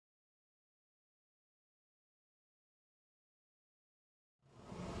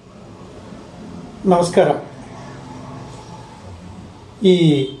ನಮಸ್ಕಾರ. ಈ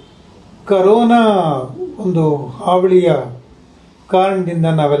ಕರೋನಾ ಒಂದು ಹಾವಳಿಯ ಕಾರಣದಿಂದ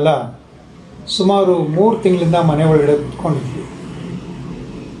ನಾವೆಲ್ಲ ಸುಮಾರು 3 ತಿಂಗಳಿಂದ ಮನೆ ಒಳಗಡೆ ಕುತ್ಕೊಂಡಿದ್ವಿ.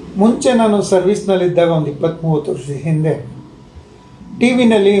 ಮುಂಚೆ ನಾನು ಸರ್ವಿಸ್ನಲ್ಲಿದ್ದಾಗ ಒಂದು 20-30 ವರ್ಷದ ಹಿಂದೆ ಟಿ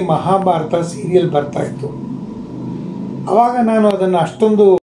ವಿನಲ್ಲಿ ಮಹಾಭಾರತ ಸೀರಿಯಲ್ ಬರ್ತಾಯಿತ್ತು. ಆವಾಗ ನಾನು ಅದನ್ನು ಅಷ್ಟೊಂದು,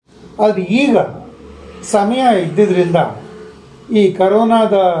 ಆದರೆ ಈಗ ಸಮಯ ಇದ್ದಿದ್ದರಿಂದ ಈ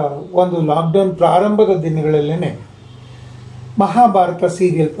ಕರೋನಾದ ಒಂದು ಲಾಕ್ಡೌನ್ ಪ್ರಾರಂಭದ ದಿನಗಳಲ್ಲೇ ಮಹಾಭಾರತ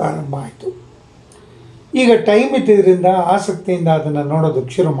ಸೀರಿಯಲ್ ಪ್ರಾರಂಭ ಆಯಿತು. ಈಗ ಟೈಮ್ ಇದ್ದಿದ್ದರಿಂದ ಆಸಕ್ತಿಯಿಂದ ಅದನ್ನು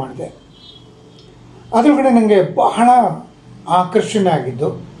ನೋಡೋದಕ್ಕೆ ಶುರು ಮಾಡಿದೆ. ಅದರೊಳಗಡೆ ನನಗೆ ಬಹಳ ಆಕರ್ಷಣೆ ಆಗಿದ್ದು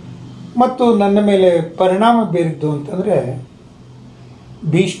ಮತ್ತು ನನ್ನ ಮೇಲೆ ಪರಿಣಾಮ ಬೀರಿದ್ದು ಅಂತಂದರೆ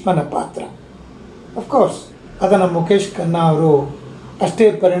ಭೀಷ್ಮನ ಪಾತ್ರ. ಅಫ್ಕೋರ್ಸ್ ಅದನ್ನು ಮುಖೇಶ್ ಖನ್ನಾ ಅವರು ಅಷ್ಟೇ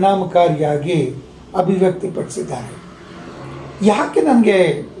ಪರಿಣಾಮಕಾರಿಯಾಗಿ ಅಭಿವ್ಯಕ್ತಿಪಡಿಸಿದ್ದಾರೆ. ಯಾಕೆ ನನಗೆ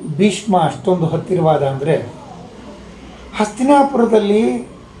ಭೀಷ್ಮ ಅಷ್ಟೊಂದು ಹತ್ತಿರವಾದ ಅಂದರೆ, ಹಸ್ತಿನಾಪುರದಲ್ಲಿ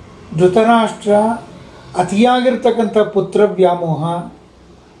ಧೃತರಾಷ್ಟ್ರ ಅತಿಯಾಗಿರ್ತಕ್ಕಂಥ ಪುತ್ರ ವ್ಯಾಮೋಹ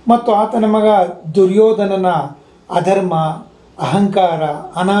ಮತ್ತು ಆತನ ಮಗ ದುರ್ಯೋಧನನ ಅಧರ್ಮ, ಅಹಂಕಾರ,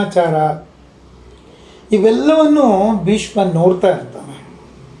 ಅನಾಚಾರ ಇವೆಲ್ಲವನ್ನು ಭೀಷ್ಮ ನೋಡ್ತಾ ಇರ್ತಾನೆ.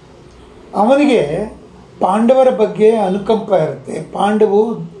 ಅವನಿಗೆ ಪಾಂಡವರ ಬಗ್ಗೆ ಅನುಕಂಪ ಇರುತ್ತೆ.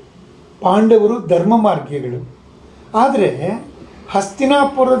 ಪಾಂಡವರು ಧರ್ಮ ಮಾರ್ಗಿಗಳು. ಆದರೆ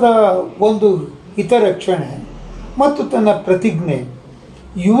ಹಸ್ತಿನಾಪುರದ ಒಂದು ಹಿತರಕ್ಷಣೆ ಮತ್ತು ತನ್ನ ಪ್ರತಿಜ್ಞೆ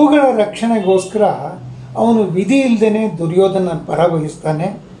ಇವುಗಳ ರಕ್ಷಣೆಗೋಸ್ಕರ ಅವನು ವಿಧಿ ಇಲ್ಲದೇ ದುರ್ಯೋಧನ ಪರವಹಿಸ್ತಾನೆ.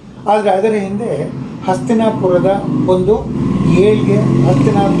 ಆದರೆ ಅದರ ಹಿಂದೆ ಹಸ್ತಿನಾಪುರದ ಒಂದು ಏಳ್ಗೆ,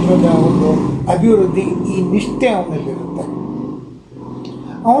 ಹಸ್ತಿನಾಪುರದ ಒಂದು ಅಭಿವೃದ್ಧಿ, ಈ ನಿಷ್ಠೆ ಅವನಲ್ಲಿರುತ್ತೆ.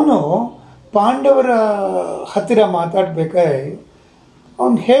 ಅವನು ಪಾಂಡವರ ಹತ್ತಿರ ಮಾತಾಡಬೇಕಾದ್ರೆ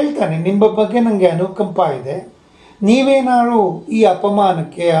ಅವನು ಹೇಳ್ತಾನೆ, ನಿಮ್ಮ ಬಗ್ಗೆ ನನಗೆ ಅನುಕಂಪ ಇದೆ, ನೀವೇನಾದ್ರು ಈ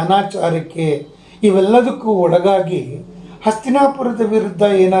ಅಪಮಾನಕ್ಕೆ, ಅನಾಚಾರಕ್ಕೆ ಇವೆಲ್ಲದಕ್ಕೂ ಒಳಗಾಗಿ ಹಸ್ತಿನಾಪುರದ ವಿರುದ್ಧ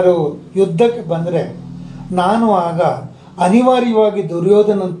ಏನಾದ್ರು ಯುದ್ಧಕ್ಕೆ ಬಂದರೆ ನಾನು ಆಗ ಅನಿವಾರ್ಯವಾಗಿ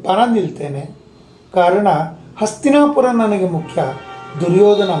ದುರ್ಯೋಧನನ ಪರ ನಿಲ್ತೇನೆ. ಕಾರಣ ಹಸ್ತಿನಾಪುರ ನನಗೆ ಮುಖ್ಯ,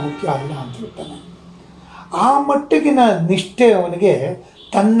 ದುರ್ಯೋಧನ ಮುಖ್ಯ ಅಲ್ಲ ಅಂತ ಹೇಳ್ತಾನೆ. ಆ ಮಟ್ಟಿಗಿನ ನಿಷ್ಠೆ ಅವನಿಗೆ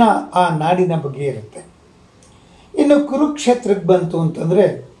ತನ್ನ ಆ ನಾಡಿನ ಬಗ್ಗೆ ಇರುತ್ತೆ. ಇನ್ನು ಕುರುಕ್ಷೇತ್ರಕ್ಕೆ ಬಂತು ಅಂತಂದರೆ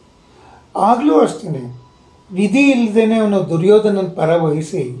ಆಗಲೂ ಅಷ್ಟೇ, ವಿಧಿ ಇಲ್ಲದೇ ಅವನು ದುರ್ಯೋಧನನ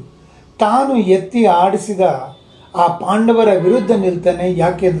ಪರವಹಿಸಿ ತಾನು ಎತ್ತಿ ಆಡಿಸಿದ ಆ ಪಾಂಡವರ ವಿರುದ್ಧ ನಿಲ್ತಾನೆ.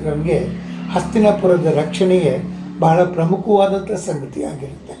 ಯಾಕೆಂದ್ರೆ ಅವನಿಗೆ ಹಸ್ತಿನಾಪುರದ ರಕ್ಷಣೆಯೇ ಬಹಳ ಪ್ರಮುಖವಾದಂಥ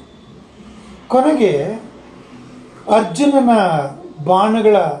ಸಂಗತಿಯಾಗಿರುತ್ತೆ. ಕೊನೆಗೆ ಅರ್ಜುನನ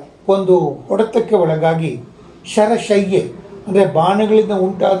ಬಾಣಗಳ ಒಂದು ಹೊಡೆತಕ್ಕೆ ಒಳಗಾಗಿ ಶರಶಯ್ಯೆ ಅಂದರೆ ಬಾಣಗಳಿಂದ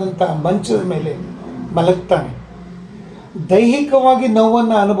ಉಂಟಾದಂಥ ಮಂಚದ ಮೇಲೆ ಮಲಗ್ತಾನೆ. ದೈಹಿಕವಾಗಿ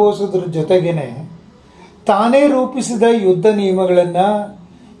ನೋವನ್ನು ಅನುಭವಿಸೋದ್ರ ಜೊತೆಗೇನೆ ತಾನೇ ರೂಪಿಸಿದ ಯುದ್ಧ ನಿಯಮಗಳನ್ನು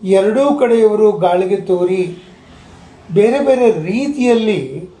ಎರಡೂ ಕಡೆಯವರು ಗಾಳಿಗೆ ತೋರಿ ಬೇರೆ ಬೇರೆ ರೀತಿಯಲ್ಲಿ,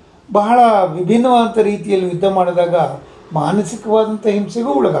 ಬಹಳ ವಿಭಿನ್ನವಾದಂಥ ರೀತಿಯಲ್ಲಿ ಯುದ್ಧ ಮಾಡಿದಾಗ ಮಾನಸಿಕವಾದಂಥ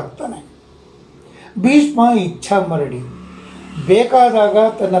ಹಿಂಸೆಗೂ ಒಳಗಾಗ್ತಾನೆ. ಭೀಷ್ಮ ಇಚ್ಛಾಮರಡಿ, ಬೇಕಾದಾಗ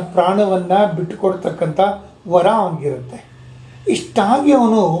ತನ್ನ ಪ್ರಾಣವನ್ನು ಬಿಟ್ಟುಕೊಡ್ತಕ್ಕಂಥ ವರ ಅವನಿಗಿರುತ್ತೆ. ಇಷ್ಟಾಗಿ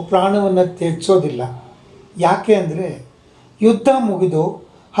ಅವನು ಪ್ರಾಣವನ್ನು ತ್ಯಜಿಸೋದಿಲ್ಲ. ಯಾಕೆ ಅಂದರೆ ಯುದ್ಧ ಮುಗಿದು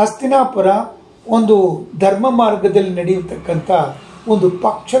ಹಸ್ತಿನಾಪುರ ಒಂದು ಧರ್ಮ ಮಾರ್ಗದಲ್ಲಿ ನಡೆಯತಕ್ಕಂಥ ಒಂದು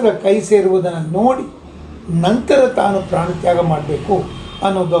ಪಕ್ಷದ ಕೈ ಸೇರುವುದನ್ನು ನೋಡಿ ನಂತರ ತಾನು ಪ್ರಾಣತ್ಯಾಗ ಮಾಡಬೇಕು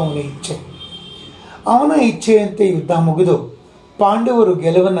ಅನ್ನೋದು ಅವನ ಇಚ್ಛೆ. ಅವನ ಇಚ್ಛೆಯಂತೆ ಯುದ್ಧ ಮುಗಿದು ಪಾಂಡವರು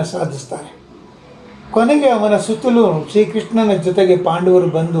ಗೆಲುವನ್ನು ಸಾಧಿಸ್ತಾರೆ. ಕೊನೆಗೆ ಅವನ ಸುತ್ತಲೂ ಶ್ರೀಕೃಷ್ಣನ ಜೊತೆಗೆ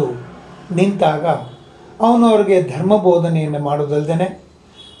ಪಾಂಡವರು ಬಂದು ನಿಂತಾಗ ಅವನು ಅವರಿಗೆ ಧರ್ಮ ಬೋಧನೆಯನ್ನು ಮಾಡೋದಲ್ಲದೆ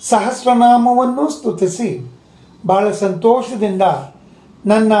ಸಹಸ್ರನಾಮವನ್ನು ಸ್ತುತಿಸಿ ಭಾಳ ಸಂತೋಷದಿಂದ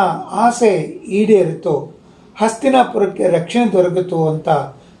ನನ್ನ ಆಸೆ ಈಡೇರಿತು, ಹಸ್ತಿನಾಪುರಕ್ಕೆ ರಕ್ಷಣೆ ದೊರಕಿತು ಅಂತ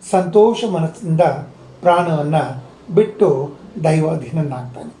ಸಂತೋಷ ಮನಸ್ಸಿಂದ ಪ್ರಾಣವನ್ನು ಬಿಟ್ಟು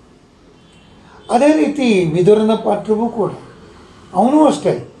ದೈವಾಧೀನನಾಗ್ತಾನೆ. ಅದೇ ರೀತಿ ವಿದುರನ ಪಾತ್ರವೂ ಕೂಡ, ಅವನೂ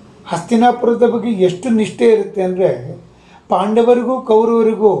ಅಷ್ಟೇ ಹಸ್ತಿನಾಪುರದ ಬಗ್ಗೆ ಎಷ್ಟು ನಿಷ್ಠೆ ಇರುತ್ತೆ ಅಂದರೆ, ಪಾಂಡವರಿಗೂ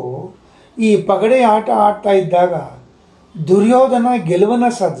ಕೌರವರಿಗೂ ಈ ಪಗಡೆ ಆಟ ಆಡ್ತಾ ಇದ್ದಾಗ ದುರ್ಯೋಧನ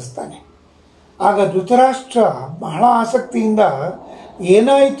ಗೆಲುವನ್ನು ಸಾಧಿಸ್ತಾನೆ. ಆಗ ಧೃತರಾಷ್ಟ್ರ ಬಹಳ ಆಸಕ್ತಿಯಿಂದ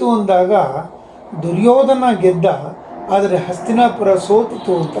ಏನಾಯಿತು ಅಂದಾಗ ದುರ್ಯೋಧನ ಗೆದ್ದ, ಆದರೆ ಹಸ್ತಿನಾಪುರ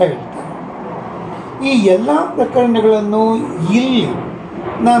ಸೋತಿತು ಅಂತ ಹೇಳ್ತಾನೆ. ಈ ಎಲ್ಲ ಪ್ರಕರಣಗಳನ್ನು ಇಲ್ಲಿ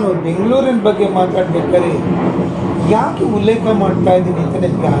ನಾನು ಬೆಂಗಳೂರಿನ ಬಗ್ಗೆ ಮಾತಾಡಬೇಕಾದ್ರೆ ಯಾಕೆ ಉಲ್ಲೇಖ ಮಾಡ್ತಾ ಇದ್ದೀನಿ ಅಂತ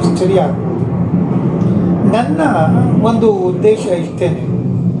ನನಗೆ ಆಶ್ಚರ್ಯ ಆಗುತ್ತೆ. ನನ್ನ ಒಂದು ಉದ್ದೇಶ ಇಷ್ಟೇ,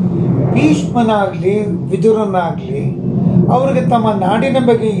 ಭೀಷ್ಮನಾಗಲಿ ವಿದುರನಾಗಲಿ ಅವರಿಗೆ ತಮ್ಮ ನಾಡಿನ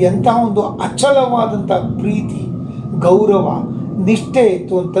ಬಗ್ಗೆ ಎಂಥ ಒಂದು ಅಚಲವಾದಂಥ ಪ್ರೀತಿ, ಗೌರವ, ನಿಷ್ಠೆ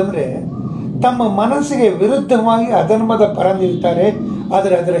ಇತ್ತು ಅಂತಂದರೆ ತಮ್ಮ ಮನಸ್ಸಿಗೆ ವಿರುದ್ಧವಾಗಿ ಅಧರ್ಮದ ಪರ ನಿಲ್ತಾರೆ,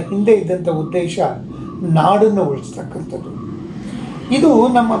 ಆದರೆ ಅದರ ಹಿಂದೆ ಇದ್ದಂಥ ಉದ್ದೇಶ ನಾಡನ್ನು ಉಳಿಸ್ತಕ್ಕಂಥದ್ದು. ಇದು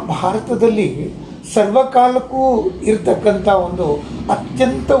ನಮ್ಮ ಭಾರತದಲ್ಲಿ ಸರ್ವಕಾಲಕ್ಕೂ ಇರ್ತಕ್ಕಂಥ ಒಂದು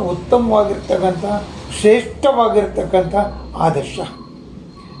ಅತ್ಯಂತ ಉತ್ತಮವಾಗಿರ್ತಕ್ಕಂಥ ಶ್ರೇಷ್ಠವಾಗಿರ್ತಕ್ಕಂಥ ಆದರ್ಶ.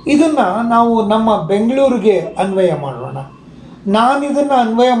 ಇದನ್ನು ನಾವು ನಮ್ಮ ಬೆಂಗಳೂರಿಗೆ ಅನ್ವಯ ಮಾಡೋಣ. ನಾನಿದನ್ನು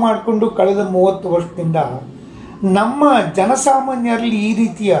ಅನ್ವಯ ಮಾಡಿಕೊಂಡು ಕಳೆದ 30 ವರ್ಷದಿಂದ ನಮ್ಮ ಜನಸಾಮಾನ್ಯರಲ್ಲಿ ಈ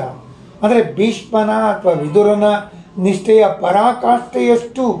ರೀತಿಯ ಅಂದರೆ ಭೀಷ್ಮನ ಅಥವಾ ವಿದುರನ ನಿಷ್ಠೆಯ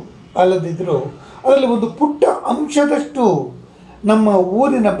ಪರಾಕಾಷ್ಠೆಯಷ್ಟು ಅಲ್ಲದಿದ್ದರೂ ಅದರಲ್ಲಿ ಒಂದು ಪುಟ್ಟ ಅಂಶದಷ್ಟು ನಮ್ಮ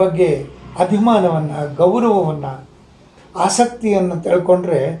ಊರಿನ ಬಗ್ಗೆ ಅಭಿಮಾನವನ್ನು, ಗೌರವವನ್ನು, ಆಸಕ್ತಿಯನ್ನು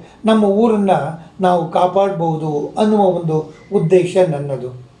ತಿಳ್ಕೊಂಡ್ರೆ ನಮ್ಮ ಊರನ್ನು ನಾವು ಕಾಪಾಡ್ಬೋದು ಅನ್ನುವ ಒಂದು ಉದ್ದೇಶ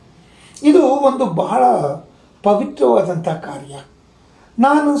ನನ್ನದು. ಇದು ಒಂದು ಬಹಳ ಪವಿತ್ರವಾದಂಥ ಕಾರ್ಯ.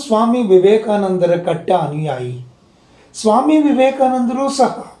 ನಾನು ಸ್ವಾಮಿ ವಿವೇಕಾನಂದರ ಕಟ್ಟ ಅನುಯಾಯಿ. ಸ್ವಾಮಿ ವಿವೇಕಾನಂದರು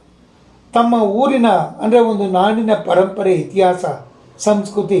ಸಹ ತಮ್ಮ ಊರಿನ ಅಂದರೆ ಒಂದು ನಾಡಿನ ಪರಂಪರೆ, ಇತಿಹಾಸ,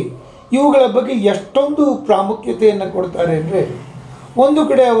 ಸಂಸ್ಕೃತಿ ಇವುಗಳ ಬಗ್ಗೆ ಎಷ್ಟೊಂದು ಪ್ರಾಮುಖ್ಯತೆಯನ್ನು ಕೊಡ್ತಾರೆ ಅಂದರೆ, ಒಂದು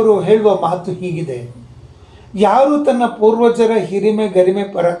ಕಡೆ ಅವರು ಹೇಳುವ ಮಾತು ಹೀಗಿದೆ: ಯಾರು ತನ್ನ ಪೂರ್ವಜರ ಹಿರಿಮೆ, ಗರಿಮೆ,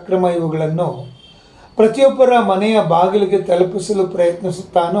 ಪರಾಕ್ರಮ ಇವುಗಳನ್ನು ಪ್ರತಿಯೊಬ್ಬರ ಮನೆಯ ಬಾಗಿಲಿಗೆ ತಲುಪಿಸಲು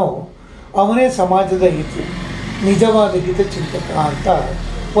ಪ್ರಯತ್ನಿಸುತ್ತಾನೋ ಅವನೇ ಸಮಾಜದ ನಿಜವಾದ ಹಿತಚಿಂತಕ ಅಂತ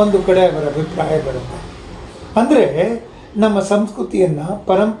ಒಂದು ಕಡೆ ಅವರ ಅಭಿಪ್ರಾಯ ಬರುತ್ತೆ. ಅಂದರೆ ನಮ್ಮ ಸಂಸ್ಕೃತಿಯನ್ನು,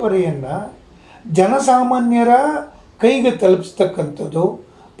 ಪರಂಪರೆಯನ್ನು ಜನಸಾಮಾನ್ಯರ ಕೈಗೆ ತಲುಪಿಸ್ತಕ್ಕಂಥದ್ದು,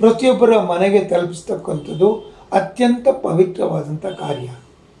 ಪ್ರತಿಯೊಬ್ಬರ ಮನೆಗೆ ತಲುಪಿಸ್ತಕ್ಕಂಥದ್ದು ಅತ್ಯಂತ ಪವಿತ್ರವಾದಂಥ ಕಾರ್ಯ.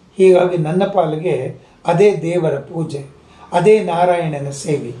 ಹೀಗಾಗಿ ನನ್ನ ಪಾಲಿಗೆ ಅದೇ ದೇವರ ಪೂಜೆ, ಅದೇ ನಾರಾಯಣನ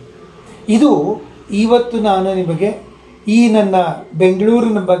ಸೇವೆ. ಇದು ಇವತ್ತು ನಾನು ನಿಮಗೆ ಈ ನನ್ನ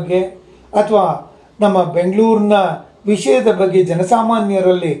ಬೆಂಗಳೂರಿನ ಬಗ್ಗೆ ಅಥವಾ ನಮ್ಮ ಬೆಂಗಳೂರಿನ ವಿಷಯದ ಬಗ್ಗೆ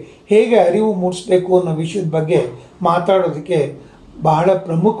ಜನಸಾಮಾನ್ಯರಲ್ಲಿ ಹೇಗೆ ಅರಿವು ಮೂಡಿಸಬೇಕು ಅನ್ನೋ ವಿಷಯದ ಬಗ್ಗೆ ಮಾತಾಡೋದಕ್ಕೆ ಬಹಳ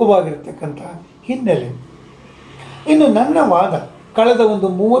ಪ್ರಮುಖವಾಗಿರ್ತಕ್ಕಂಥ ಹಿನ್ನೆಲೆ. ಇನ್ನು ನನ್ನ ವಾದ, ಕಳೆದ ಒಂದು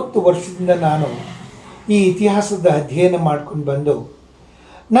 30 ವರ್ಷದಿಂದ ನಾನು ಈ ಇತಿಹಾಸದ ಅಧ್ಯಯನ ಮಾಡ್ಕೊಂಡು ಬಂದು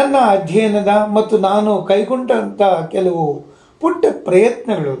ನನ್ನ ಅಧ್ಯಯನದ ಮತ್ತು ನಾನು ಕೈಗೊಂಡಂಥ ಕೆಲವು ಪುಟ್ಟ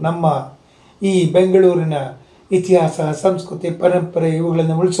ಪ್ರಯತ್ನಗಳು ನಮ್ಮ ಈ ಬೆಂಗಳೂರಿನ ಇತಿಹಾಸ, ಸಂಸ್ಕೃತಿ, ಪರಂಪರೆ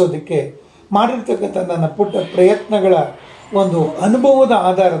ಇವುಗಳನ್ನು ಉಳಿಸೋದಕ್ಕೆ ಮಾಡಿರ್ತಕ್ಕಂಥ ನನ್ನ ಪುಟ್ಟ ಪ್ರಯತ್ನಗಳ ಒಂದು ಅನುಭವದ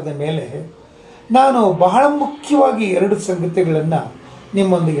ಆಧಾರದ ಮೇಲೆ ನಾನು ಬಹಳ ಮುಖ್ಯವಾಗಿ 2 ಸಂಗತಿಗಳನ್ನು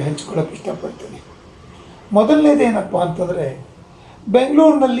ನಿಮ್ಮೊಂದಿಗೆ ಹಂಚ್ಕೊಳ್ಳೋಕೆ ಇಷ್ಟಪಡ್ತೀನಿ. ಮೊದಲನೇದೇನಪ್ಪ ಅಂತಂದರೆ,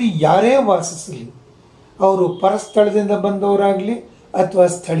 ಬೆಂಗಳೂರಿನಲ್ಲಿ ಯಾರೇ ವಾಸಿಸಲಿ, ಅವರು ಪರಸ್ಥಳದಿಂದ ಬಂದವರಾಗಲಿ ಅಥವಾ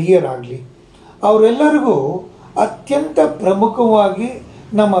ಸ್ಥಳೀಯರಾಗಲಿ, ಅವರೆಲ್ಲರಿಗೂ ಅತ್ಯಂತ ಪ್ರಮುಖವಾಗಿ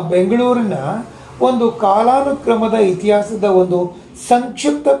ನಮ್ಮ ಬೆಂಗಳೂರಿನ ಒಂದು ಕಾಲಾನುಕ್ರಮದ ಇತಿಹಾಸದ ಒಂದು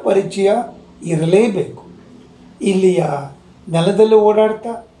ಸಂಕ್ಷಿಪ್ತ ಪರಿಚಯ ಇರಲೇಬೇಕು. ಇಲ್ಲಿಯ ನೆಲದಲ್ಲಿ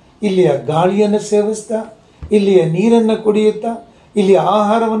ಓಡಾಡ್ತಾ, ಇಲ್ಲಿಯ ಗಾಳಿಯನ್ನು ಸೇವಿಸ್ತಾ, ಇಲ್ಲಿಯ ನೀರನ್ನು ಕುಡಿಯುತ್ತಾ, ಇಲ್ಲಿಯ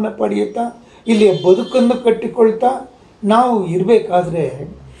ಆಹಾರವನ್ನು ಪಡೆಯುತ್ತಾ, ಇಲ್ಲಿಯ ಬದುಕನ್ನು ಕಟ್ಟಿಕೊಳ್ತಾ ನಾವು ಇರಬೇಕಾದ್ರೆ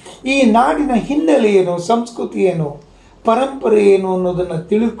ಈ ನಾಡಿನ ಹಿನ್ನೆಲೆ ಏನು, ಸಂಸ್ಕೃತಿ ಏನು, ಪರಂಪರೆ ಏನು ಅನ್ನೋದನ್ನು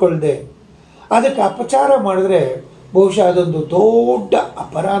ತಿಳಿದುಕೊಳ್ಳದೆ ಅದಕ್ಕೆ ಅಪಚಾರ ಮಾಡಿದ್ರೆ ಬಹುಶಃ ಅದೊಂದು ದೊಡ್ಡ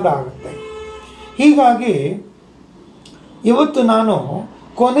ಅಪರಾಧ ಆಗುತ್ತೆ. ಹೀಗಾಗಿ ಇವತ್ತು ನಾನು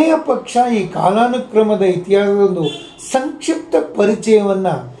ಕೊನೆಯ ಪಕ್ಷ ಈ ಕಾಲಾನುಕ್ರಮದ ಇತಿಹಾಸದ ಒಂದು ಸಂಕ್ಷಿಪ್ತ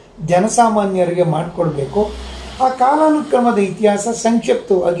ಪರಿಚಯವನ್ನು ಜನಸಾಮಾನ್ಯರಿಗೆ ಮಾಡಿಕೊಡ್ಬೇಕು. ಆ ಕಾಲಾನುಕ್ರಮದ ಇತಿಹಾಸ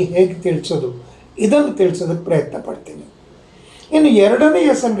ಸಂಕ್ಷಿಪ್ತವಾಗಿ ಹೇಗೆ ತಿಳಿಸೋದು, ಇದನ್ನು ತಿಳಿಸೋದಕ್ಕೆ ಪ್ರಯತ್ನ ಪಡ್ತೀನಿ. ಇನ್ನು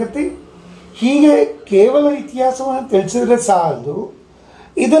ಎರಡನೆಯ ಸಂಗತಿ, ಹೀಗೆ ಕೇವಲ ಇತಿಹಾಸವನ್ನು ತಿಳಿಸಿದ್ರೆ ಸಾಲದು,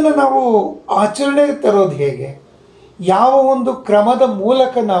 ಇದನ್ನು ನಾವು ಆಚರಣೆಗೆ ತರೋದು ಹೇಗೆ, ಯಾವ ಒಂದು ಕ್ರಮದ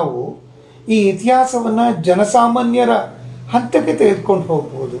ಮೂಲಕ ನಾವು ಈ ಇತಿಹಾಸವನ್ನು ಜನಸಾಮಾನ್ಯರ ಹಂತಕ್ಕೆ ತೆಗೆದುಕೊಂಡು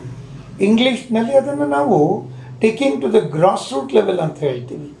ಹೋಗ್ಬೋದು. ಇಂಗ್ಲೀಷ್ನಲ್ಲಿ ಅದನ್ನು ನಾವು taking to the grass root level ಅಂತ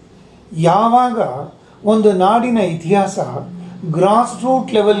ಹೇಳ್ತೀವಿ. ಯಾವಾಗ ಒಂದು ನಾಡಿನ ಇತಿಹಾಸ ಗ್ರಾಸ್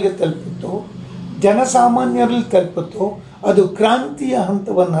ರೂಟ್ ಲೆವೆಲ್ಗೆ ತಲುಪುತ್ತೋ, ಜನಸಾಮಾನ್ಯರಲ್ಲಿ ತಲುಪುತ್ತೋ, ಅದು ಕ್ರಾಂತಿಯ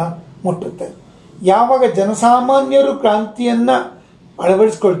ಹಂತವನ್ನು ಮುಟ್ಟುತ್ತೆ. ಯಾವಾಗ ಜನಸಾಮಾನ್ಯರು ಕ್ರಾಂತಿಯನ್ನು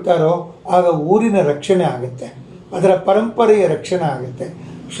ಅಳವಡಿಸ್ಕೊಳ್ತಾರೋ ಆಗ ಊರಿನ ರಕ್ಷಣೆ ಆಗುತ್ತೆ, ಅದರ ಪರಂಪರೆಯ ರಕ್ಷಣೆ ಆಗುತ್ತೆ,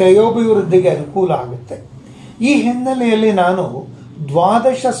 ಶ್ರೇಯೋಭಿವೃದ್ಧಿಗೆ ಅನುಕೂಲ ಆಗುತ್ತೆ. ಈ ಹಿನ್ನೆಲೆಯಲ್ಲಿ ನಾನು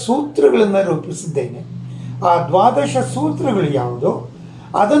 12 ಸೂತ್ರಗಳನ್ನು ರೂಪಿಸಿದ್ದೇನೆ. ಆ 12 ಸೂತ್ರಗಳು ಯಾವುದು,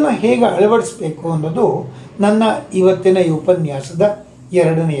 ಅದನ್ನು ಹೇಗೆ ಅಳವಡಿಸಬೇಕು ಅನ್ನೋದು ನನ್ನ ಇವತ್ತಿನ ಈ ಉಪನ್ಯಾಸದ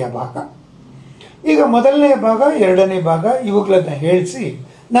 2ನೇ ಭಾಗ. ಈಗ 1ನೇ ಭಾಗ, 2ನೇ ಭಾಗ ಇವುಗಳನ್ನು ಹೇಳಿಸಿ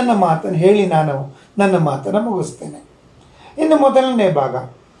ನಾನು ನನ್ನ ಮಾತನ್ನು ಮುಗಿಸ್ತೇನೆ. ಇನ್ನು 1ನೇ ಭಾಗ,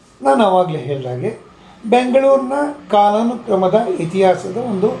 ನಾನು ಆವಾಗಲೇ ಹೇಳಿದಾಗೆ ಬೆಂಗಳೂರಿನ ಕಾಲಾನುಕ್ರಮದ ಇತಿಹಾಸದ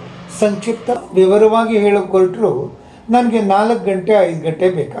ಒಂದು ಸಂಕ್ಷಿಪ್ತ ವಿವರವಾಗಿ ಹೇಳಿಕೊಳ್ತರೂ ನನಗೆ 4 ಗಂಟೆ 5 ಗಂಟೆ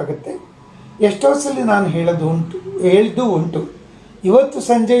ಬೇಕಾಗುತ್ತೆ. ಎಷ್ಟೋ ಸಲ ನಾನು ಹೇಳಿದ್ದು ಉಂಟು. ಇವತ್ತು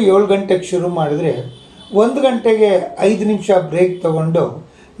ಸಂಜೆ 7 ಗಂಟೆಗೆ ಶುರು ಮಾಡಿದರೆ 1 ಗಂಟೆಗೆ 5 ನಿಮಿಷ ಬ್ರೇಕ್ ತಗೊಂಡು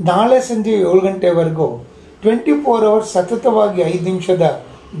ನಾಳೆ ಸಂಜೆ 7 ಗಂಟೆವರೆಗೂ 24 ಅವರ್ಸ್ ಸತತವಾಗಿ 5 ನಿಮಿಷದ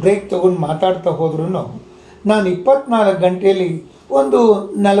ಬ್ರೇಕ್ ತೊಗೊಂಡು ಮಾತಾಡ್ತಾ ಹೋದ್ರೂ ನಾನು 24 ಗಂಟೆಯಲ್ಲಿ ಒಂದು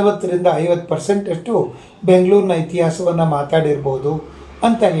 40-50% ಅಷ್ಟು ಬೆಂಗಳೂರಿನ ಇತಿಹಾಸವನ್ನು ಮಾತಾಡಿರ್ಬೋದು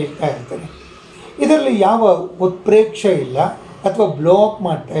ಅಂತ ಹೇಳ್ತಾ ಇರ್ತಾರೆ. ಇದರಲ್ಲಿ ಯಾವ ಉತ್ಪ್ರೇಕ್ಷೆ ಇಲ್ಲ ಅಥವಾ ಬ್ಲೋಅಪ್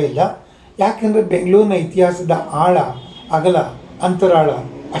ಮಾಡ್ತಾ ಇಲ್ಲ. ಯಾಕೆಂದರೆ ಬೆಂಗಳೂರಿನ ಇತಿಹಾಸದ ಆಳ, ಅಗಲ, ಅಂತರಾಳ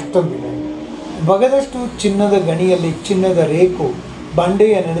ಅಷ್ಟೊಂದಿದೆ. ಬಗದಷ್ಟು ಚಿನ್ನದ ಗಣಿಯಲ್ಲಿ ಚಿನ್ನದ ರೇಖು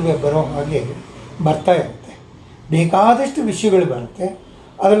ಬಂಡೆಯ ನಡುವೆ ಬರೋ ಹಾಗೆ ಬರ್ತಾ ಇರುತ್ತೆ. ಬೇಕಾದಷ್ಟು ವಿಷಯಗಳು ಬರುತ್ತೆ.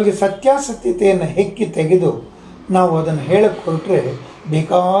 ಅದರೊಳಗೆ ಸತ್ಯಾಸತ್ಯತೆಯನ್ನು ಹೆಕ್ಕಿ ತೆಗೆದು ನಾವು ಅದನ್ನು ಹೇಳಕ್ಕೆ ಹೊರಟ್ರೆ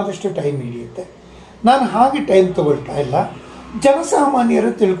ಬೇಕಾದಷ್ಟು ಟೈಮ್ ಹಿಡಿಯುತ್ತೆ. ನಾನು ಹಾಗೆ ಟೈಮ್ ತಗೊಳ್ತಾ ಇಲ್ಲ.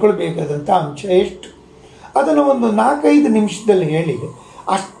 ಜನಸಾಮಾನ್ಯರು ತಿಳ್ಕೊಳ್ಬೇಕಾದಂಥ ಅಂಶ ಎಷ್ಟು, ಅದನ್ನು ಒಂದು 4-5 ನಿಮಿಷದಲ್ಲಿ ಹೇಳಿ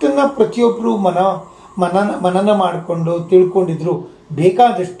ಅಷ್ಟನ್ನು ಪ್ರತಿಯೊಬ್ಬರು ಮನನ ಮಾಡಿಕೊಂಡು ತಿಳ್ಕೊಂಡಿದ್ರು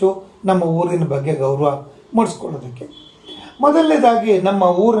ಬೇಕಾದಷ್ಟು ನಮ್ಮ ಊರಿನ ಬಗ್ಗೆ ಗೌರವ ಮೂಡಿಸ್ಕೊಳ್ಳೋದಕ್ಕೆ. ಮೊದಲನೇದಾಗಿ ನಮ್ಮ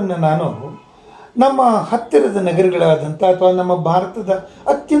ಊರನ್ನು ನಾನು ನಮ್ಮ ಹತ್ತಿರದ ನಗರಗಳಾದಂಥ ಅಥವಾ ನಮ್ಮ ಭಾರತದ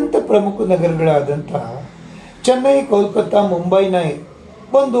ಅತ್ಯಂತ ಪ್ರಮುಖ ನಗರಗಳಾದಂಥ ಚೆನ್ನೈ, ಕೋಲ್ಕತ್ತಾ, ಮುಂಬೈನ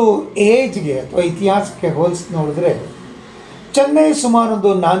ಒಂದು ಏಜ್ಗೆ ಅಥವಾ ಇತಿಹಾಸಕ್ಕೆ ಹೋಲಿಸಿ ನೋಡಿದ್ರೆ ಚೆನ್ನೈ ಸುಮಾರು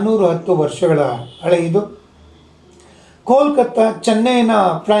ಒಂದು 410 ವರ್ಷಗಳ ಹಳೆಯದು. ಕೋಲ್ಕತ್ತಾ ಚೆನ್ನೈನ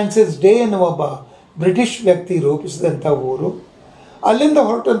ಫ್ರಾನ್ಸಿಸ್ ಡೇ ಎನ್ನುವ ಒಬ್ಬ ಬ್ರಿಟಿಷ್ ವ್ಯಕ್ತಿ ರೂಪಿಸಿದಂಥ ಊರು. ಅಲ್ಲಿಂದ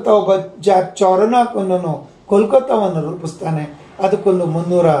ಹೊರಟಂಥ ಒಬ್ಬ ಚೌರನಾಕನನ್ನು ಕೋಲ್ಕತ್ತಾವನ್ನು ರೂಪಿಸ್ತಾನೆ. ಅದಕ್ಕೊಂದು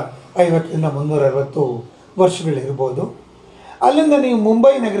 350-360 ವರ್ಷಗಳಿರ್ಬೋದು. ಅಲ್ಲಿಂದ ನೀವು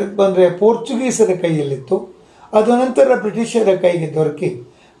ಮುಂಬೈ ನಗರಕ್ಕೆ ಬಂದರೆ ಪೋರ್ಚುಗೀಸರ ಕೈಯಲ್ಲಿತ್ತು. ಅದು ನಂತರ ಬ್ರಿಟಿಷರ ಕೈಗೆ ದೊರಕಿ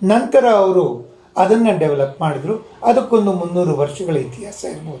ನಂತರ ಅವರು ಅದನ್ನು ಡೆವಲಪ್ ಮಾಡಿದರು. ಅದಕ್ಕೊಂದು 300 ವರ್ಷಗಳ ಇತಿಹಾಸ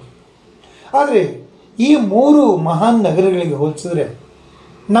ಇರ್ಬೋದು. ಆದರೆ ಈ 3 ಮಹಾನ್ ನಗರಗಳಿಗೆ ಹೋಲಿಸಿದ್ರೆ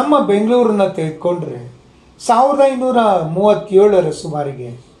ನಮ್ಮ ಬೆಂಗಳೂರನ್ನು ತೆಗೆದುಕೊಂಡ್ರೆ 1537ರ ಸುಮಾರಿಗೆ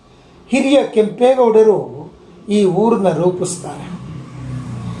ಹಿರಿಯ ಕೆಂಪೇಗೌಡರು ಈ ಊರನ್ನ ರೂಪಿಸ್ತಾರೆ.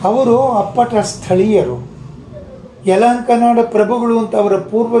 ಅವರು ಅಪ್ಪಟ ಸ್ಥಳೀಯರು, ಯಲಹಂಕನಾಡ ಪ್ರಭುಗಳು ಅಂತ ಅವರ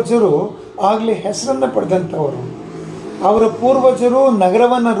ಪೂರ್ವಜರು ಆಗಲೇ ಹೆಸರನ್ನು ಪಡೆದಂಥವರು. ಅವರ ಪೂರ್ವಜರು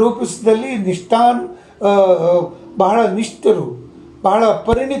ನಗರವನ್ನು ರೂಪಿಸಿದಲ್ಲಿ ಬಹಳ ನಿಷ್ಠರು, ಬಹಳ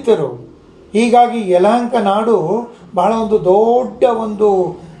ಪರಿಣಿತರು. ಹೀಗಾಗಿ ಯಲಹಂಕ ನಾಡು ಬಹಳ ಒಂದು ದೊಡ್ಡ ಒಂದು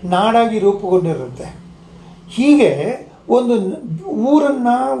ನಾಡಾಗಿ ರೂಪುಗೊಂಡಿರುತ್ತೆ. ಹೀಗೆ ಒಂದು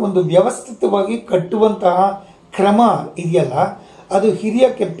ಊರನ್ನು ಒಂದು ವ್ಯವಸ್ಥಿತವಾಗಿ ಕಟ್ಟುವಂತಹ ಕ್ರಮ ಇದೆಯಲ್ಲ, ಅದು ಹಿರಿಯ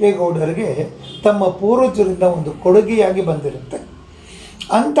ಕೆಂಪೇಗೌಡರಿಗೆ ತಮ್ಮ ಪೂರ್ವಜರಿಂದ ಒಂದು ಕೊಡುಗೆಯಾಗಿ ಬಂದಿರುತ್ತೆ.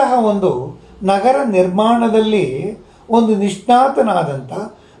 ಅಂತಹ ಒಂದು ನಗರ ನಿರ್ಮಾಣದಲ್ಲಿ ಒಂದು ನಿಷ್ಣಾತನಾದಂಥ,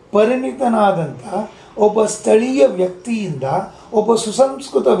 ಪರಿಣಿತನಾದಂಥ ಒಬ್ಬ ಸ್ಥಳೀಯ ವ್ಯಕ್ತಿಯಿಂದ, ಒಬ್ಬ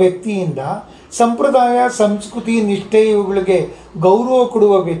ಸುಸಂಸ್ಕೃತ ವ್ಯಕ್ತಿಯಿಂದ, ಸಂಪ್ರದಾಯ, ಸಂಸ್ಕೃತಿ, ನಿಷ್ಠೆ ಇವುಗಳಿಗೆ ಗೌರವ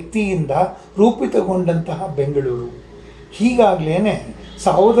ಕೊಡುವ ವ್ಯಕ್ತಿಯಿಂದ ರೂಪಿತಗೊಂಡಂತಹ ಬೆಂಗಳೂರು. ಹೀಗಾಗಲೇ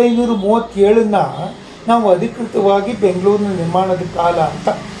 1537ನ್ನ ನಾವು ಅಧಿಕೃತವಾಗಿ ಬೆಂಗಳೂರಿನ ನಿರ್ಮಾಣದ ಕಾಲ ಅಂತ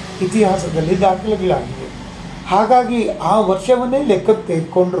ಇತಿಹಾಸದಲ್ಲಿ ದಾಖಲೆಗಳಾಗಿವೆ. ಹಾಗಾಗಿ ಆ ವರ್ಷವನ್ನೇ ಲೆಕ್ಕಕ್ಕೆ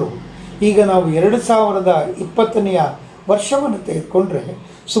ತೆಗೆದುಕೊಂಡ್ರು. ಈಗ ನಾವು 2020ನೇ ವರ್ಷವನ್ನು ತೆಗೆದುಕೊಂಡ್ರೆ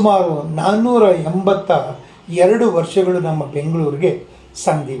ಸುಮಾರು 482 ವರ್ಷಗಳು ನಮ್ಮ ಬೆಂಗಳೂರಿಗೆ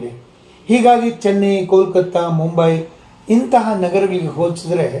ಸಂದಿವೆ. ಹೀಗಾಗಿ ಚೆನ್ನೈ, ಕೋಲ್ಕತ್ತಾ, ಮುಂಬೈ ಇಂತಹ ನಗರಗಳಿಗೆ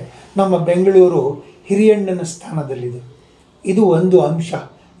ಹೋಲಿಸಿದ್ರೆ ನಮ್ಮ ಬೆಂಗಳೂರು ಹಿರಿಯಣ್ಣನ ಸ್ಥಾನದಲ್ಲಿದೆ. ಇದು ಒಂದು ಅಂಶ.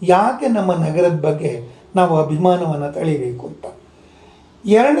 ಯಾಕೆ ನಮ್ಮ ನಗರದ ಬಗ್ಗೆ ನಾವು ಅಭಿಮಾನವನ್ನು ತಳಿಬೇಕು ಅಂತ.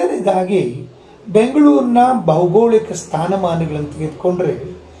 ಎರಡನೇದಾಗಿ ಬೆಂಗಳೂರಿನ ಭೌಗೋಳಿಕ ಸ್ಥಾನಮಾನಗಳನ್ನು ತೆಗೆದುಕೊಂಡ್ರೆ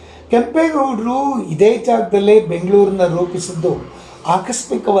ಕೆಂಪೇಗೌಡರು ಇದೇ ಜಾಗದಲ್ಲೇ ಬೆಂಗಳೂರನ್ನ ರೂಪಿಸಿದ್ದು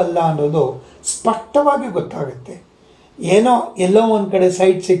ಆಕಸ್ಮಿಕವಲ್ಲ ಅನ್ನೋದು ಸ್ಪಷ್ಟವಾಗಿ ಗೊತ್ತಾಗುತ್ತೆ. ಎಲ್ಲೋ ಒಂದು ಕಡೆ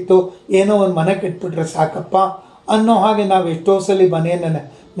ಸೈಟ್ ಸಿಕ್ತು, ಏನೋ ಒಂದು ಮನೆ ಕಟ್ಬಿಟ್ರೆ ಸಾಕಪ್ಪ ಅನ್ನೋ ಹಾಗೆ ನಾವು ಎಷ್ಟೋ ಸಲ ಮನೆಯನ್ನು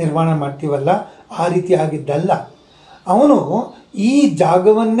ನಿರ್ಮಾಣ ಮಾಡ್ತೀವಲ್ಲ, ಆ ರೀತಿ ಆಗಿದ್ದಲ್ಲ. ಅವನು ಈ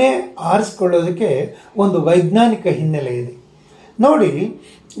ಜಾಗವನ್ನೇ ಆರಿಸ್ಕೊಳ್ಳೋದಕ್ಕೆ ಒಂದು ವೈಜ್ಞಾನಿಕ ಹಿನ್ನೆಲೆ ಇದೆ. ನೋಡಿ,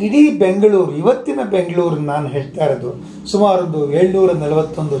 ಇಡೀ ಬೆಂಗಳೂರು, ಇವತ್ತಿನ ಬೆಂಗಳೂರು ನಾನು ಹೇಳ್ತಾ ಇರೋದು ಸುಮಾರು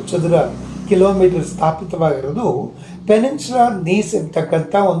 741 ಚದುರ ಕಿಲೋಮೀಟರ್ ಸ್ಥಾಪಿತವಾಗಿರೋದು ಪೆನಿನ್ಸುಲಾ ನೀಸ್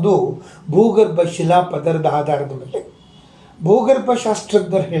ಇರ್ತಕ್ಕಂಥ ಒಂದು ಭೂಗರ್ಭ ಶಿಲಾ ಪದರದ ಆಧಾರದ ಮೇಲೆ. ಭೂಗರ್ಭ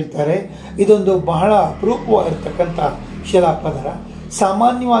ಶಾಸ್ತ್ರಜ್ಞರು ಹೇಳ್ತಾರೆ ಇದೊಂದು ಬಹಳ ಅಪರೂಪವಾಗಿರ್ತಕ್ಕಂಥ ಶಿಲಾಪದರ.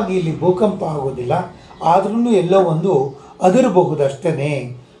 ಸಾಮಾನ್ಯವಾಗಿ ಇಲ್ಲಿ ಭೂಕಂಪ ಆಗೋದಿಲ್ಲ, ಆದ್ರೂ ಎಲ್ಲೋ ಒಂದು ಅದರಬಹುದಷ್ಟೇ,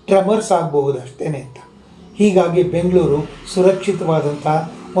 ಟ್ರೆಮರ್ಸ್ ಆಗಬಹುದಷ್ಟೇ ಅಂತ. ಹೀಗಾಗಿ ಬೆಂಗಳೂರು ಸುರಕ್ಷಿತವಾದಂಥ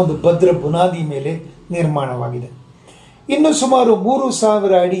ಒಂದು ಭದ್ರ ಬುನಾದಿ ಮೇಲೆ ನಿರ್ಮಾಣವಾಗಿದೆ. ಇನ್ನು ಸುಮಾರು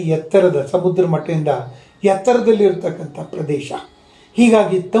 3000 ಅಡಿ ಎತ್ತರದ ಸಮುದ್ರ ಮಟ್ಟದಿಂದ ಎತ್ತರದಲ್ಲಿರ್ತಕ್ಕಂಥ ಪ್ರದೇಶ.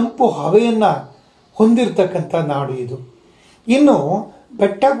 ಹೀಗಾಗಿ ತಂಪು ಹವೆಯನ್ನು ಹೊಂದಿರತಕ್ಕಂಥ ನಾಡು ಇದು. ಇನ್ನು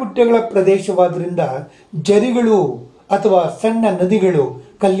ಬೆಟ್ಟ ಗುಡ್ಡಗಳ ಪ್ರದೇಶವಾದ್ರಿಂದ ಜರಿಗಳು ಅಥವಾ ಸಣ್ಣ ನದಿಗಳು,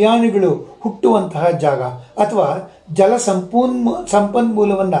 ಕಲ್ಯಾಣಿಗಳು ಹುಟ್ಟುವಂತಹ ಜಾಗ ಅಥವಾ ಜಲ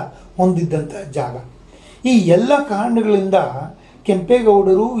ಸಂಪನ್ಮೂಲವನ್ನು ಹೊಂದಿದ್ದಂತಹ ಜಾಗ. ಈ ಎಲ್ಲ ಕಾರಣಗಳಿಂದ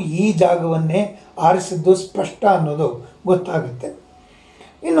ಕೆಂಪೇಗೌಡರು ಈ ಜಾಗವನ್ನೇ ಆರಿಸಿದ್ದು ಸ್ಪಷ್ಟ ಅನ್ನೋದು ಗೊತ್ತಾಗುತ್ತೆ.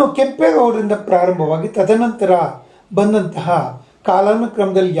 ಇನ್ನು ಕೆಂಪೇಗೌಡರಿಂದ ಪ್ರಾರಂಭವಾಗಿ ತದನಂತರ ಬಂದಂತಹ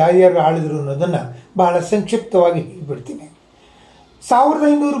ಕಾಲಾನುಕ್ರಮದಲ್ಲಿ ಯಾರ್ಯಾರು ಆಳಿದ್ರು ಅನ್ನೋದನ್ನು ಬಹಳ ಸಂಕ್ಷಿಪ್ತವಾಗಿ ಹೇಳ್ಬಿಡ್ತೀನಿ.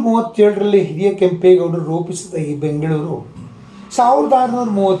 1537ರಲ್ಲಿ ಹಿರಿಯ ಕೆಂಪೇಗೌಡರು ರೂಪಿಸಿದ ಈ ಬೆಂಗಳೂರು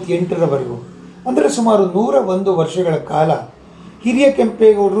 1638ರವರೆಗೂ ಅಂದರೆ ಸುಮಾರು 101 ವರ್ಷಗಳ ಕಾಲ ಹಿರಿಯ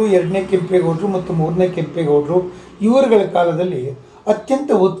ಕೆಂಪೇಗೌಡರು, ಎರಡನೇ ಕೆಂಪೇಗೌಡರು ಮತ್ತು ಮೂರನೇ ಕೆಂಪೇಗೌಡರು ಇವರುಗಳ ಕಾಲದಲ್ಲಿ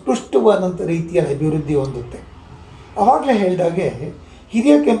ಅತ್ಯಂತ ಉತ್ಕೃಷ್ಟವಾದಂಥ ರೀತಿಯಲ್ಲಿ ಅಭಿವೃದ್ಧಿ ಹೊಂದುತ್ತೆ. ಆವಾಗಲೇ ಹೇಳಿದಾಗೆ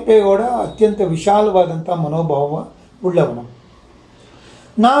ಹಿರಿಯ ಕೆಂಪೇಗೌಡ ಅತ್ಯಂತ ವಿಶಾಲವಾದಂಥ ಮನೋಭಾವ ಉಳ್ಳವನು.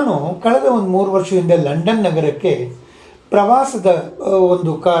 ನಾನು ಕಳೆದ ಒಂದು 3 ವರ್ಷದಿಂದ ಲಂಡನ್ ನಗರಕ್ಕೆ ಪ್ರವಾಸದ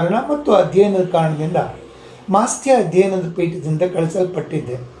ಒಂದು ಕಾರಣ ಮತ್ತು ಅಧ್ಯಯನದ ಕಾರಣದಿಂದ ಮಾಸ್ತ್ಯ ಅಧ್ಯಯನದ ಪೀಠದಿಂದ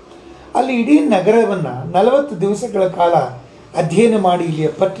ಕಳಿಸಲ್ಪಟ್ಟಿದ್ದೆ. ಅಲ್ಲಿ ಇಡೀ ನಗರವನ್ನು 40 ದಿವಸಗಳ ಕಾಲ ಅಧ್ಯಯನ ಮಾಡಿ ಇಲ್ಲಿಯ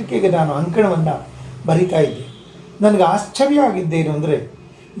ಪತ್ರಿಕೆಗೆ ನಾನು ಅಂಕಣವನ್ನು ಬರಿತಾ ಇದ್ದೆ. ನನಗೆ ಆಶ್ಚರ್ಯ ಆಗಿದ್ದೇನು ಅಂದರೆ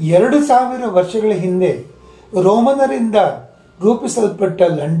 2000 ವರ್ಷಗಳ ಹಿಂದೆ ರೋಮನರಿಂದ ರೂಪಿಸಲ್ಪಟ್ಟ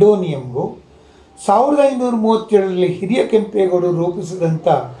ಲಂಡೋನಿಯಂಗೂ 1537ರಲ್ಲಿ ಹಿರಿಯ ಕೆಂಪೇಗೌಡರು ರೂಪಿಸಿದಂಥ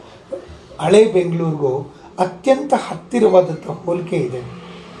ಹಳೆ ಬೆಂಗಳೂರಿಗೂ ಅತ್ಯಂತ ಹತ್ತಿರವಾದಂಥ ಹೋಲಿಕೆ ಇದೆ.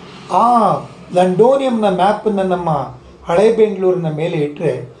 ಆ ಲಂಡೋನಿಯಂನ ಮ್ಯಾಪನ್ನು ನಮ್ಮ ಹಳೆ ಬೆಂಗಳೂರಿನ ಮೇಲೆ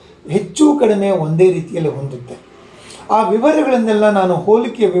ಇಟ್ಟರೆ ಹೆಚ್ಚು ಕಡಿಮೆ ಒಂದೇ ರೀತಿಯಲ್ಲಿ ಹೊಂದುತ್ತೆ. ಆ ವಿವರಗಳನ್ನೆಲ್ಲ ನಾನು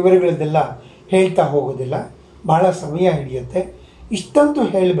ಹೋಲಿಕೆಯ ವಿವರಗಳನ್ನೆಲ್ಲ ಹೇಳ್ತಾ ಹೋಗೋದಿಲ್ಲ, ಬಹಳ ಸಮಯ ಹಿಡಿಯುತ್ತೆ. ಇಷ್ಟಂತೂ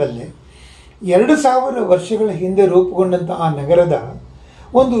ಹೇಳಬಲ್ಲೆ, 2000 ವರ್ಷಗಳ ಹಿಂದೆ ರೂಪುಗೊಂಡಂಥ ಆ ನಗರದ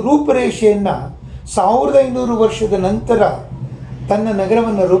ಒಂದು ರೂಪರೇಷೆಯನ್ನು 1500 ವರ್ಷದ ನಂತರ ತನ್ನ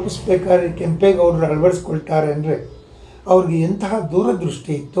ನಗರವನ್ನು ರೂಪಿಸಬೇಕಾದ್ರೆ ಕೆಂಪೇಗೌಡರು ಅಳವಡಿಸ್ಕೊಳ್ತಾರೆ ಅಂದರೆ ಅವ್ರಿಗೆ ಎಂತಹ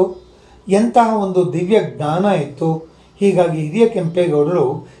ದೂರದೃಷ್ಟಿ ಇತ್ತು, ಎಂತಹ ಒಂದು ದಿವ್ಯ ಜ್ಞಾನ ಇತ್ತು. ಹೀಗಾಗಿ ಹಿರಿಯ ಕೆಂಪೇಗೌಡರು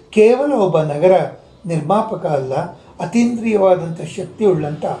ಕೇವಲ ಒಬ್ಬ ನಗರ ನಿರ್ಮಾಪಕ ಅಲ್ಲ, ಅತೀಂದ್ರಿಯವಾದಂಥ ಶಕ್ತಿ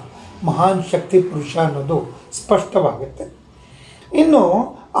ಉಳ್ಳಂಥ ಮಹಾನ್ ಶಕ್ತಿ ಪುರುಷ ಅನ್ನೋದು ಸ್ಪಷ್ಟವಾಗುತ್ತೆ. ಇನ್ನು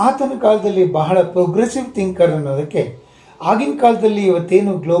ಆತನ ಕಾಲದಲ್ಲಿ ಬಹಳ ಪ್ರೋಗ್ರೆಸಿವ್ ಥಿಂಕರ್ ಅನ್ನೋದಕ್ಕೆ ಆಗಿನ ಕಾಲದಲ್ಲಿ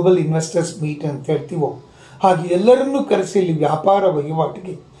ಇವತ್ತೇನು ಗ್ಲೋಬಲ್ ಇನ್ವೆಸ್ಟರ್ಸ್ ಮೀಟ್ ಅಂತ ಹೇಳ್ತೀವೋ ಹಾಗೆ ಎಲ್ಲರನ್ನೂ ಕರೆಸಿ ಇಲ್ಲಿ ವ್ಯಾಪಾರ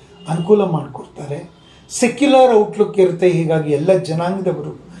ವಹಿವಾಟಿಗೆ ಅನುಕೂಲ ಮಾಡಿಕೊಡ್ತಾರೆ. ಸೆಕ್ಯುಲರ್ ಔಟ್ಲುಕ್ ಇರುತ್ತೆ. ಹೀಗಾಗಿ ಎಲ್ಲ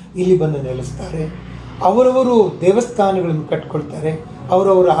ಜನಾಂಗದವರು ಇಲ್ಲಿ ಬಂದು ನೆಲೆಸ್ತಾರೆ. ಅವರವರು ದೇವಸ್ಥಾನಗಳನ್ನು ಕಟ್ಕೊಳ್ತಾರೆ.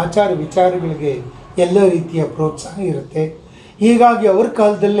 ಅವರವರ ಆಚಾರ ವಿಚಾರಗಳಿಗೆ ಎಲ್ಲ ರೀತಿಯ ಪ್ರೋತ್ಸಾಹ ಇರುತ್ತೆ. ಹೀಗಾಗಿ ಅವರ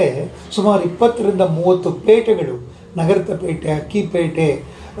ಕಾಲದಲ್ಲೇ ಸುಮಾರು 20ರಿಂದ 30 ಪೇಟೆಗಳು, ನಗರದ ಪೇಟೆ, ಅಕ್ಕಿಪೇಟೆ,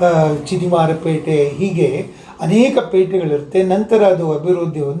 ಚಿದಿಮಾರಪೇಟೆ, ಹೀಗೆ ಅನೇಕ ಪೇಟೆಗಳಿರುತ್ತೆ. ನಂತರ ಅದು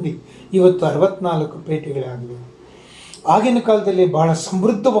ಅಭಿವೃದ್ಧಿ ಹೊಂದಿ ಇವತ್ತು 64 ಪೇಟೆಗಳಾಗಿವೆ. ಆಗಿನ ಕಾಲದಲ್ಲಿ ಬಹಳ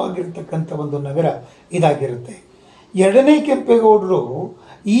ಸಮೃದ್ಧವಾಗಿರ್ತಕ್ಕಂಥ ಒಂದು ನಗರ ಇದಾಗಿರುತ್ತೆ. ಎರಡನೇ ಕೆಂಪೇಗೌಡರು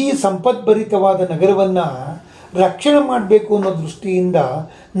ಈ ಸಂಪದ್ಭರಿತವಾದ ನಗರವನ್ನು ರಕ್ಷಣೆ ಮಾಡಬೇಕು ಅನ್ನೋ ದೃಷ್ಟಿಯಿಂದ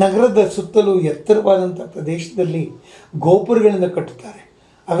ನಗರದ ಸುತ್ತಲೂ ಎತ್ತರವಾದಂಥ ಪ್ರದೇಶದಲ್ಲಿ ಗೋಪುರಗಳನ್ನು ಕಟ್ಟುತ್ತಾರೆ.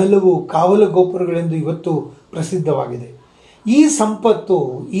 ಅವೆಲ್ಲವೂ ಕಾವಲು ಗೋಪುರಗಳೆಂದು ಇವತ್ತು ಪ್ರಸಿದ್ಧವಾಗಿದೆ. ಈ ಸಂಪತ್ತು,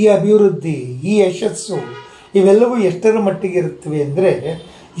 ಈ ಅಭಿವೃದ್ಧಿ, ಈ ಯಶಸ್ಸು ಇವೆಲ್ಲವೂ ಎಷ್ಟರ ಮಟ್ಟಿಗೆ ಇರುತ್ತವೆ ಅಂದರೆ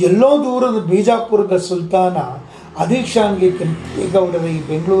ಎಲ್ಲೋ ದೂರದ ಬಿಜಾಪುರದ ಸುಲ್ತಾನ ಆದಿಲ್ ಶಾನ್ಗೆ ಕೆಂಪೇಗೌಡರ ಈ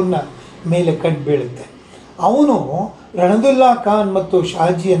ಬೆಂಗಳೂರಿನ ಮೇಲೆ ಕಣ್ಣು ಬೀಳುತ್ತೆ. ಅವನು ರಣದುಲ್ಲಾ ಖಾನ್ ಮತ್ತು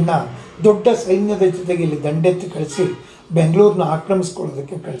ಶಹಾಜಿಯನ್ನು ದೊಡ್ಡ ಸೈನ್ಯದ ಜೊತೆಗೆ ಇಲ್ಲಿ ದಂಡೆತ್ತಿ ಕಳಿಸಿ ಬೆಂಗಳೂರನ್ನ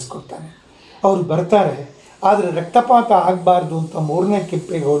ಆಕ್ರಮಿಸ್ಕೊಳ್ಳೋದಕ್ಕೆ ಕಳಿಸ್ಕೊಡ್ತಾನೆ. ಅವರು ಬರ್ತಾರೆ. ಆದರೆ ರಕ್ತಪಾತ ಆಗಬಾರ್ದು ಅಂತ ಮೂರನೇ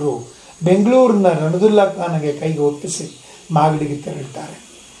ಕೆಂಪೇಗೌಡರು ಬೆಂಗಳೂರಿನ ರಣದುಲ್ಲಾ ಖಾನ್ಗೆ ಕೈಗೆ ಒಪ್ಪಿಸಿ ಮಾಗಡಿಗೆ ತೆರಳುತ್ತಾರೆ.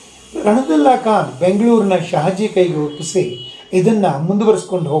 ರಣದುಲ್ಲಾ ಖಾನ್ ಬೆಂಗಳೂರಿನ ಶಹಾಜಿ ಕೈಗೆ ಒಪ್ಪಿಸಿ ಇದನ್ನು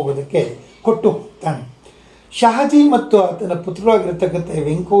ಮುಂದುವರಿಸ್ಕೊಂಡು ಹೋಗೋದಕ್ಕೆ ಕೊಟ್ಟು ಹೋಗ್ತಾನೆ. ಶಹಾಜಿ ಮತ್ತು ಆತನ ಪುತ್ರರಾಗಿರ್ತಕ್ಕಂಥ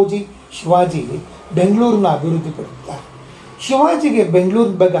ವೆಂಕೋಜಿ ಶಿವಾಜಿ ಬೆಂಗಳೂರನ್ನ ಅಭಿವೃದ್ಧಿ ಪಡುತ್ತಾರೆ. ಶಿವಾಜಿಗೆ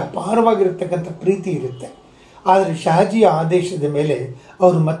ಬೆಂಗಳೂರಿನ ಬಗ್ಗೆ ಅಪಾರವಾಗಿರ್ತಕ್ಕಂಥ ಪ್ರೀತಿ ಇರುತ್ತೆ. ಆದರೆ ಶಹಾಜಿಯ ಆದೇಶದ ಮೇಲೆ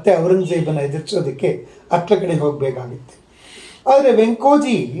ಅವರು ಮತ್ತೆ ಔರಂಗಜೇಬನ ಎದುರಿಸೋದಕ್ಕೆ ಅಟ್ಲ ಕಡೆ ಹೋಗಬೇಕಾಗುತ್ತೆ. ಆದರೆ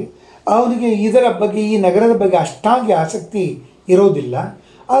ವೆಂಕೋಜಿ ಅವನಿಗೆ ಇದರ ಬಗ್ಗೆ, ಈ ನಗರದ ಬಗ್ಗೆ ಅಷ್ಟಾಗಿ ಆಸಕ್ತಿ ಇರೋದಿಲ್ಲ.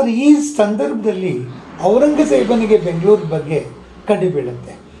 ಆದರೆ ಈ ಸಂದರ್ಭದಲ್ಲಿ ಔರಂಗಜೇಬನಿಗೆ ಬೆಂಗಳೂರು ಬಗ್ಗೆ ಕಡಿ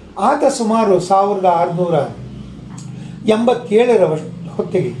ಬೀಳುತ್ತೆ. ಆತ ಸುಮಾರು 1687ರ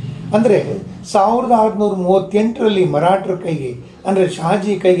ಹೊತ್ತಿಗೆ ಅಂದರೆ 1638ರಲ್ಲಿ ಮರಾಠರ ಕೈಗೆ ಅಂದರೆ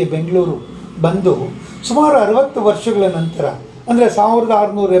ಶಹಾಜಿ ಕೈಗೆ ಬೆಂಗಳೂರು ಬಂದು ಸುಮಾರು 60 ವರ್ಷಗಳ ನಂತರ ಅಂದರೆ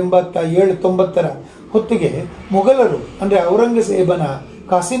 1687-90ರ ಹೊತ್ತಿಗೆ ಮೊಘಲರು ಅಂದರೆ ಔರಂಗಜೇಬನ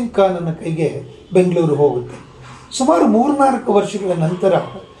ಕಾಸಿಂ ಖಾನನ ಕೈಗೆ ಬೆಂಗಳೂರು ಹೋಗುತ್ತೆ. ಸುಮಾರು 3-4 ವರ್ಷಗಳ ನಂತರ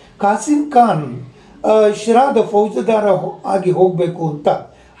ಕಾಸಿಂ ಖಾನ್ ಶಿರಾದ ಫೌಜದಾರ ಆಗಿ ಹೋಗಬೇಕು ಅಂತ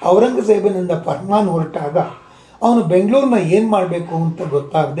ಔರಂಗಜೇಬನಿಂದ ಫರ್ಮಾನ್ ಹೊರಟಾಗ ಅವನು ಬೆಂಗಳೂರನ್ನ ಏನು ಮಾಡಬೇಕು ಅಂತ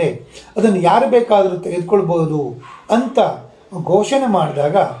ಗೊತ್ತಾಗದೆ ಅದನ್ನು ಯಾರು ಬೇಕಾದರೂ ತೆಗೆದುಕೊಳ್ಬೋದು ಅಂತ ಘೋಷಣೆ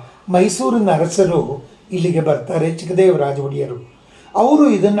ಮಾಡಿದಾಗ ಮೈಸೂರಿನ ಅರಸರು ಇಲ್ಲಿಗೆ ಬರ್ತಾರೆ, ಚಿಕ್ಕದೇವರಾಜ ಒಡೆಯರು. ಅವರು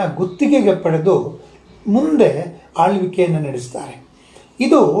ಇದನ್ನು ಗುತ್ತಿಗೆಗೆ ಪಡೆದು ಮುಂದೆ ಆಳ್ವಿಕೆಯನ್ನು ನಡೆಸ್ತಾರೆ.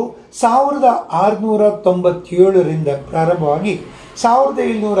 ಇದು 1697ರಿಂದ ಪ್ರಾರಂಭವಾಗಿ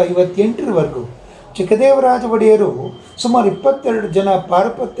 1758ರವರೆಗೂ ಚಿಕ್ಕದೇವರಾಜ ಒಡೆಯರು ಸುಮಾರು 22 ಜನ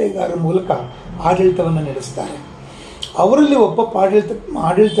ಪಾರುಪತ್ಯಗಾರರ ಮೂಲಕ ಆಡಳಿತವನ್ನು ನಡೆಸ್ತಾರೆ. ಅವರಲ್ಲಿ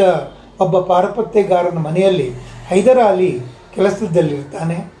ಒಬ್ಬ ಪಾರುಪತ್ಯಗಾರನ ಮನೆಯಲ್ಲಿ ಹೈದರಾಲಿ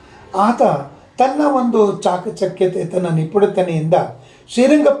ಕೆಲಸದಲ್ಲಿರ್ತಾನೆ. ಆತ ತನ್ನ ಒಂದು ಚಾಕಚಕ್ಯತೆ, ತನ್ನ ನಿಪುಣತೆಯಿಂದ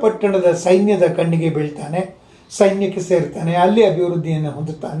ಶ್ರೀರಂಗಪಟ್ಟಣದ ಸೈನ್ಯದ ಕಣ್ಣಿಗೆ ಬೀಳ್ತಾನೆ, ಸೈನ್ಯಕ್ಕೆ ಸೇರ್ತಾನೆ, ಅಲ್ಲಿ ಅಭಿವೃದ್ಧಿಯನ್ನು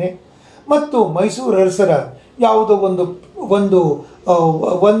ಹೊಂದುತ್ತಾನೆ ಮತ್ತು ಮೈಸೂರು ಅರಸರ ಯಾವುದೋ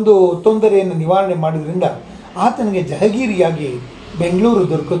ಒಂದು ತೊಂದರೆಯನ್ನು ನಿವಾರಣೆ ಮಾಡೋದ್ರಿಂದ ಆತನಿಗೆ ಜಹಗೀರಿಯಾಗಿ ಬೆಂಗಳೂರು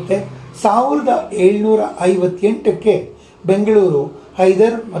ದೊರಕುತ್ತೆ. 1758ಕ್ಕೆ ಬೆಂಗಳೂರು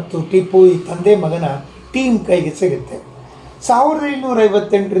ಹೈದರ್ ಮತ್ತು ಟಿಪ್ಪು ಈ ತಂದೆ ಮಗನ ಟೀಮ್ ಕೈಗೆ ಸಿಗುತ್ತೆ.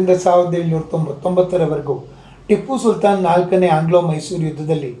 1758ರಿಂದ 1799ರವರೆಗೂ ಟಿಪ್ಪು ಸುಲ್ತಾನ್ 4ನೇ ಆಂಗ್ಲೋ ಮೈಸೂರು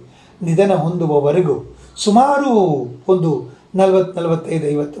ಯುದ್ಧದಲ್ಲಿ ನಿಧನ ಹೊಂದುವವರೆಗೂ ಸುಮಾರು ಒಂದು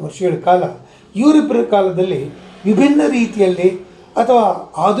 40-45 ವರ್ಷಗಳ ಕಾಲ ಇವರಿಬ್ಬರ ಕಾಲದಲ್ಲಿ ವಿಭಿನ್ನ ರೀತಿಯಲ್ಲಿ ಅಥವಾ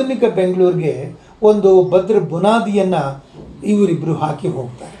ಆಧುನಿಕ ಬೆಂಗಳೂರಿಗೆ ಒಂದು ಭದ್ರ ಬುನಾದಿಯನ್ನು ಇವರಿಬ್ಬರು ಹಾಕಿ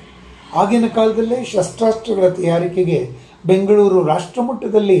ಹೋಗ್ತಾರೆ. ಆಗಿನ ಕಾಲದಲ್ಲೇ ಶಸ್ತ್ರಾಸ್ತ್ರಗಳ ತಯಾರಿಕೆಗೆ ಬೆಂಗಳೂರು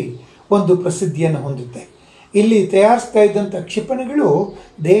ರಾಷ್ಟ್ರಮಟ್ಟದಲ್ಲಿ ಒಂದು ಪ್ರಸಿದ್ಧಿಯನ್ನು ಹೊಂದುತ್ತೆ. ಇಲ್ಲಿ ತಯಾರಿಸ್ತಾ ಇದ್ದಂಥ ಕ್ಷಿಪಣಿಗಳು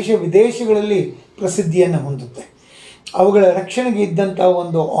ದೇಶ ವಿದೇಶಗಳಲ್ಲಿ ಪ್ರಸಿದ್ಧಿಯನ್ನು ಹೊಂದುತ್ತೆ. ಅವುಗಳ ರಕ್ಷಣೆಗೆ ಇದ್ದಂಥ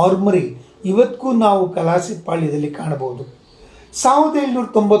ಒಂದು ಆರ್ಮರಿ ಇವತ್ತಿಗೂ ನಾವು ಕಲಾಸಿಪಾಳ್ಯದಲ್ಲಿ ಕಾಣಬಹುದು.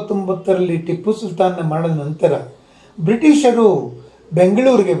 1799ರಲ್ಲಿ ಟಿಪ್ಪು ಸುಲ್ತಾನ್ನ ಮರಣದ ನಂತರ ಬ್ರಿಟಿಷರು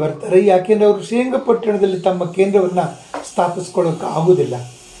ಬೆಂಗಳೂರಿಗೆ ಬರ್ತಾರೆ. ಯಾಕೆಂದರೆ ಅವರು ಶ್ರೀರಂಗಪಟ್ಟಣದಲ್ಲಿ ತಮ್ಮ ಕೇಂದ್ರವನ್ನು ಸ್ಥಾಪಿಸ್ಕೊಳ್ಳೋಕೆ ಆಗೋದಿಲ್ಲ.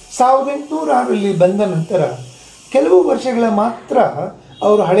 1806ರಲ್ಲಿ ಬಂದ ನಂತರ ಕೆಲವು ವರ್ಷಗಳ ಮಾತ್ರ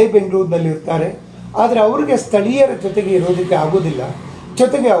ಅವರು ಹಳೆ ಬೆಂಗಳೂರಿನಲ್ಲಿರ್ತಾರೆ. ಆದರೆ ಅವರಿಗೆ ಸ್ಥಳೀಯರ ಜೊತೆಗೆ ಇರೋದಕ್ಕೆ ಆಗೋದಿಲ್ಲ.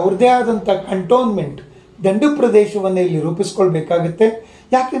 ಜೊತೆಗೆ ಅವ್ರದ್ದೇ ಆದಂಥ ಕಂಟೋನ್ಮೆಂಟ್ ದಂಡು ಪ್ರದೇಶವನ್ನು ಇಲ್ಲಿ ರೂಪಿಸ್ಕೊಳ್ಬೇಕಾಗತ್ತೆ.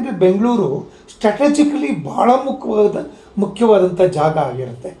 ಯಾಕೆಂದರೆ ಬೆಂಗಳೂರು ಸ್ಟ್ರಾಟಜಿಕಲಿ ಬಹಳ ಮುಖ್ಯವಾದಂಥ ಜಾಗ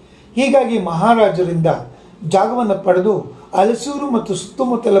ಆಗಿರುತ್ತೆ. ಹೀಗಾಗಿ ಮಹಾರಾಜರಿಂದ ಜಾಗವನ್ನು ಪಡೆದು ಅಲಸೂರು ಮತ್ತು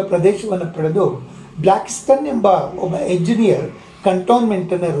ಸುತ್ತಮುತ್ತಲ ಪ್ರದೇಶವನ್ನು ಪಡೆದು ಬ್ಲ್ಯಾಕ್ಸ್ಟನ್ ಎಂಬ ಒಬ್ಬ ಎಂಜಿನಿಯರ್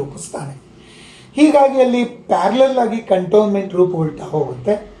ಕಂಟೋನ್ಮೆಂಟನ್ನು ರೂಪಿಸ್ತಾನೆ. ಹೀಗಾಗಿ ಅಲ್ಲಿ ಪ್ಯಾರಲಲ್ ಆಗಿ ಕಂಟೋನ್ಮೆಂಟ್ ರೂಪುಗೊಳ್ತಾ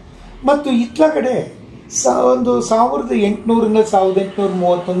ಹೋಗುತ್ತೆ. ಮತ್ತು ಇತ್ಲ ಕಡೆ 1800ರಿಂದ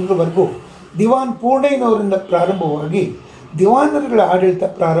 1831ರವರೆಗೂ ದಿವಾನ್ ಪೂರ್ಣಯ್ಯನವರಿಂದ ಪ್ರಾರಂಭವಾಗಿ ದಿವಾನರುಗಳ ಆಡಳಿತ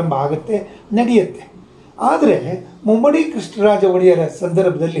ಪ್ರಾರಂಭ ಆಗುತ್ತೆ, ನಡೆಯುತ್ತೆ. ಆದರೆ ಮುಮ್ಮಡಿ ಕೃಷ್ಣರಾಜ ಒಡೆಯರ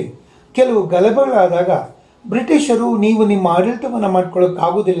ಸಂದರ್ಭದಲ್ಲಿ ಕೆಲವು ಗಲಭೆಗಳಾದಾಗ ಬ್ರಿಟಿಷರು ನೀವು ನಿಮ್ಮ ಆಡಳಿತವನ್ನು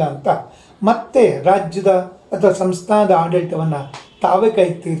ಮಾಡ್ಕೊಳ್ಳೋಕ್ಕಾಗೋದಿಲ್ಲ ಅಂತ ಮತ್ತೆ ರಾಜ್ಯದ ಅಥವಾ ಸಂಸ್ಥಾನದ ಆಡಳಿತವನ್ನು ತಾವೇ ಕೈ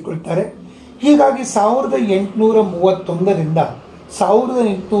ತೆಗೆದುಕೊಳ್ತಾರೆ. ಹೀಗಾಗಿ 1831ರಿಂದ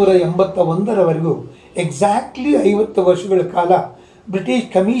 1881ರವರೆಗೂ ಎಕ್ಸಾಕ್ಟ್ಲಿ 50 ವರ್ಷಗಳ ಕಾಲ ಬ್ರಿಟಿಷ್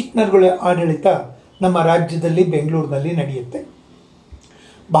ಕಮಿಷನರ್ಗಳ ಆಡಳಿತ ನಮ್ಮ ರಾಜ್ಯದಲ್ಲಿ ಬೆಂಗಳೂರಿನಲ್ಲಿ ನಡೆಯುತ್ತೆ.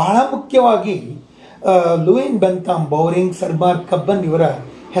 ಬಹಳ ಮುಖ್ಯವಾಗಿ ಲೂಯಿನ್ ಬೆಂತಾಮ್ ಬೌರಿಂಗ್, ಸರ್ಮಾರ್ ಕಬ್ಬನ್ ಇವರ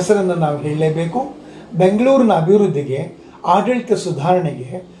ಹೆಸರನ್ನು ನಾವು ಹೇಳಲೇಬೇಕು. ಬೆಂಗಳೂರಿನ ಅಭಿವೃದ್ಧಿಗೆ, ಆಡಳಿತ ಸುಧಾರಣೆಗೆ,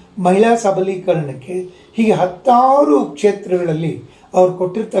 ಮಹಿಳಾ ಸಬಲೀಕರಣಕ್ಕೆ, ಹೀಗೆ 10 ಕ್ಷೇತ್ರಗಳಲ್ಲಿ ಅವರು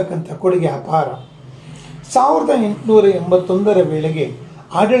ಕೊಟ್ಟಿರ್ತಕ್ಕಂಥ ಕೊಡುಗೆ ಅಪಾರ. 1881ರ ವೇಳೆಗೆ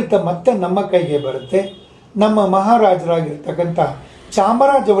ಆಡಳಿತ ಮತ್ತೆ ನಮ್ಮ ಕೈಗೆ ಬರುತ್ತೆ. ನಮ್ಮ ಮಹಾರಾಜರಾಗಿರ್ತಕ್ಕಂಥ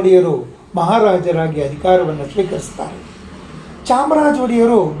ಚಾಮರಾಜ ಒಡೆಯರು ಮಹಾರಾಜರಾಗಿ ಅಧಿಕಾರವನ್ನು ಸ್ವೀಕರಿಸ್ತಾರೆ. ಚಾಮರಾಜ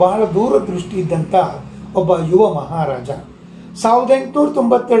ಒಡೆಯರು ಬಹಳ ದೂರದೃಷ್ಟಿ ಇದ್ದಂಥ ಒಬ್ಬ ಯುವ ಮಹಾರಾಜ.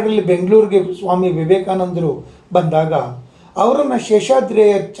 1892ರಲ್ಲಿ ಬೆಂಗಳೂರಿಗೆ ಸ್ವಾಮಿ ವಿವೇಕಾನಂದರು ಬಂದಾಗ ಅವರನ್ನು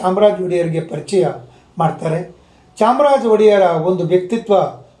ಶೇಷಾದ್ರಿಯ ಚಾಮರಾಜ ಒಡೆಯರಿಗೆ ಪರಿಚಯ ಮಾಡ್ತಾರೆ. ಚಾಮರಾಜ ಒಡೆಯರ ಒಂದು ವ್ಯಕ್ತಿತ್ವ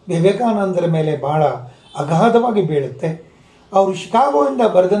ವಿವೇಕಾನಂದರ ಮೇಲೆ ಬಹಳ ಅಗಾಧವಾಗಿ ಬೀಳುತ್ತೆ. ಅವರು ಶಿಕಾಗೋದಿಂದ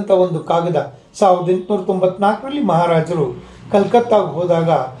ಬರೆದಂಥ ಒಂದು ಕಾಗದ 1894ರಲ್ಲಿ ಮಹಾರಾಜರು ಕಲ್ಕತ್ತಾಗೆ ಹೋದಾಗ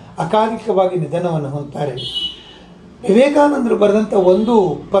ಅಕಾಲಿಕವಾಗಿ ನಿಧನವನ್ನು ಹೊಂದ್ತಾರೆ. ವಿವೇಕಾನಂದರು ಬರೆದಂಥ ಒಂದು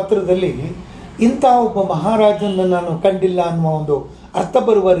ಪತ್ರದಲ್ಲಿ ಇಂಥ ಒಬ್ಬ ಮಹಾರಾಜನನ್ನು ನಾನು ಕಂಡಿಲ್ಲ ಅನ್ನುವ ಒಂದು ಅರ್ಥ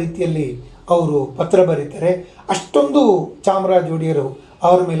ಬರುವ ರೀತಿಯಲ್ಲಿ ಅವರು ಪತ್ರ ಬರೀತಾರೆ. ಅಷ್ಟೊಂದು ಚಾಮರಾಜ ಒಡೆಯರು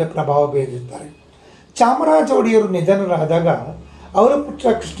ಅವರ ಮೇಲೆ ಪ್ರಭಾವ ಬೀರಿರ್ತಾರೆ. ಚಾಮರಾಜ ಒಡೆಯರು ನಿಧನರಾದಾಗ ಅವರ ಪುತ್ರ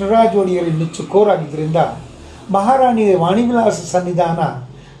ಕೃಷ್ಣರಾಜ ಒಡೆಯರು ಇನ್ನೂ ಚಿಕ್ಕೋರಾಗಿದ್ದರಿಂದ ಮಹಾರಾಣಿ ವಾಣಿವಿಲಾಸ ಸನ್ನಿಧಾನ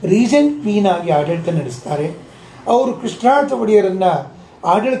ರೀಜೆಂಟ್ ಕ್ವೀನ್ ಆಗಿ ಆಡಳಿತ ನಡೆಸ್ತಾರೆ. ಅವರು ಕೃಷ್ಣರಾಜ ಒಡೆಯರನ್ನು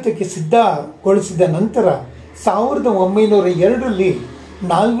ಆಡಳಿತಕ್ಕೆ ಸಿದ್ಧಗೊಳಿಸಿದ ನಂತರ 1902ರಲ್ಲಿ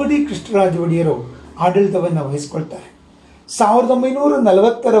ನಾಲ್ವಡಿ ಕೃಷ್ಣರಾಜ ಒಡೆಯರು ಆಡಳಿತವನ್ನು ವಹಿಸ್ಕೊಳ್ತಾರೆ.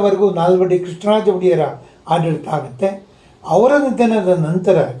 1940ರವರೆಗೂ ನಾಲ್ವಡಿ ಕೃಷ್ಣರಾಜ ಒಡೆಯರ ಆಡಳಿತ ಆಗುತ್ತೆ. ಅವರ ನಿಧನದ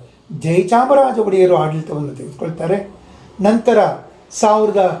ನಂತರ ಜಯಚಾಮರಾಜ ಒಡೆಯರು ಆಡಳಿತವನ್ನು ತೆಗೆದುಕೊಳ್ತಾರೆ. ನಂತರ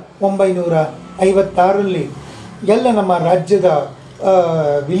 1956ರಲ್ಲಿ ಎಲ್ಲ ನಮ್ಮ ರಾಜ್ಯದ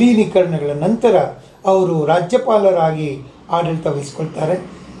ವಿಲೀನೀಕರಣಗಳ ನಂತರ ಅವರು ರಾಜ್ಯಪಾಲರಾಗಿ ಆಡಳಿತ ವಹಿಸ್ಕೊಳ್ತಾರೆ.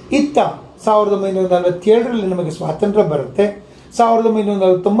 ಇತ್ತ 1947ರಲ್ಲಿ ನಮಗೆ ಸ್ವಾತಂತ್ರ್ಯ ಬರುತ್ತೆ.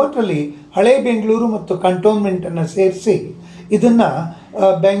 1949ರಲ್ಲಿ ಹಳೆ ಬೆಂಗಳೂರು ಮತ್ತು ಕಂಟೋನ್ಮೆಂಟನ್ನು ಸೇರಿಸಿ ಇದನ್ನು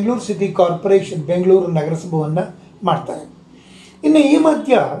ಬೆಂಗಳೂರು ಸಿಟಿ ಕಾರ್ಪೊರೇಷನ್, ಬೆಂಗಳೂರು ನಗರಸಭೆಯನ್ನು ಮಾಡ್ತಾರೆ. ಇನ್ನು ಈ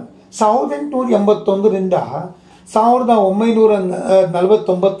ಮಧ್ಯ 1881ರಿಂದ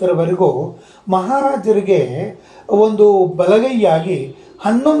 1949ರವರೆಗೂ ಮಹಾರಾಜರಿಗೆ ಒಂದು ಬಲಗೈಯಾಗಿ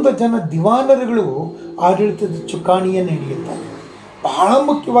 11 ಜನ ದಿವಾನರುಗಳು ಆಡಳಿತದ ಚುಕ್ಕಾಣಿಯನ್ನು ಹಿಡಿಯುತ್ತಾರೆ. ಬಹಳ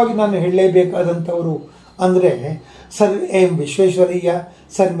ಮುಖ್ಯವಾಗಿ ನಾನು ಹೇಳಲೇಬೇಕಾದಂಥವರು ಅಂದರೆ sir M Visvesvaraya,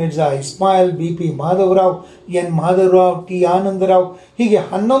 sir Mirza Ismail, B P Madhavrao, N Madhavrao, T Anandrao, ಹೀಗೆ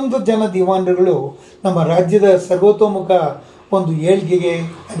 11 ಜನ ದಿವಾನರುಗಳು ನಮ್ಮ ರಾಜ್ಯದ ಸರ್ವತೋಮುಖ ಒಂದು ಏಳ್ಗೆಗೆ,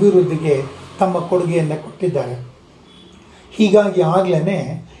 ಅಭಿವೃದ್ಧಿಗೆ ತಮ್ಮ ಕೊಡುಗೆಯನ್ನು ಕೊಟ್ಟಿದ್ದಾರೆ. ಹೀಗಾಗಿ ಆಗಲೇ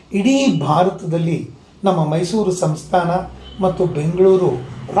ಇಡೀ ಭಾರತದಲ್ಲಿ ನಮ್ಮ ಮೈಸೂರು ಸಂಸ್ಥಾನ ಮತ್ತು ಬೆಂಗಳೂರು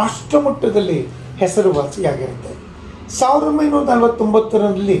ರಾಷ್ಟ್ರಮಟ್ಟದಲ್ಲಿ ಹೆಸರುವಾಸಿಯಾಗಿರುತ್ತೆ.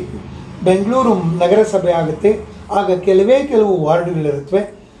 1949ರಲ್ಲಿ ಬೆಂಗಳೂರು ನಗರಸಭೆ ಆಗುತ್ತೆ. ಆಗ ಕೆಲವು ವಾರ್ಡ್ಗಳಿರುತ್ತವೆ.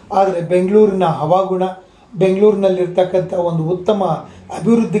 ಆದರೆ ಬೆಂಗಳೂರಿನ ಹವಾಗುಣ, ಬೆಂಗಳೂರಿನಲ್ಲಿರ್ತಕ್ಕಂಥ ಒಂದು ಉತ್ತಮ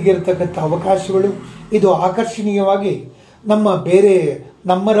ಅಭಿವೃದ್ಧಿಗೆ ಇರತಕ್ಕಂಥ ಅವಕಾಶಗಳು, ಇದು ಆಕರ್ಷಣೀಯವಾಗಿ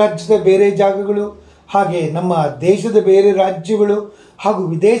ನಮ್ಮ ರಾಜ್ಯದ ಬೇರೆ ಜಾಗಗಳು, ಹಾಗೆ ನಮ್ಮ ದೇಶದ ಬೇರೆ ರಾಜ್ಯಗಳು ಹಾಗೂ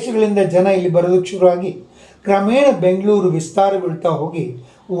ವಿದೇಶಗಳಿಂದ ಜನ ಇಲ್ಲಿ ಬರೋದಕ್ಕೆ ಶುರುವಾಗಿ ಕ್ರಮೇಣ ಬೆಂಗಳೂರು ವಿಸ್ತಾರಗೊಳ್ತಾ ಹೋಗಿ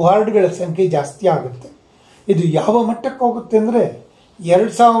ವಾರ್ಡ್ಗಳ ಸಂಖ್ಯೆ ಜಾಸ್ತಿ ಆಗುತ್ತೆ. ಇದು ಯಾವ ಮಟ್ಟಕ್ಕೆ ಹೋಗುತ್ತೆ ಅಂದರೆ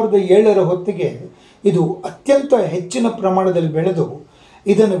 2007ರ ಹೊತ್ತಿಗೆ ಇದು ಅತ್ಯಂತ ಹೆಚ್ಚಿನ ಪ್ರಮಾಣದಲ್ಲಿ ಬೆಳೆದು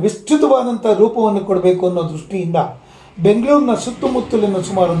ಇದನ್ನು ವಿಸ್ತೃತವಾದಂಥ ರೂಪವನ್ನು ಕೊಡಬೇಕು ಅನ್ನೋ ದೃಷ್ಟಿಯಿಂದ ಬೆಂಗಳೂರಿನ ಸುತ್ತಮುತ್ತಲಿನ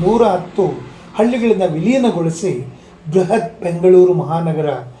ಸುಮಾರು 110 ಹಳ್ಳಿಗಳನ್ನು ವಿಲೀನಗೊಳಿಸಿ ಬೃಹತ್ ಬೆಂಗಳೂರು ಮಹಾನಗರ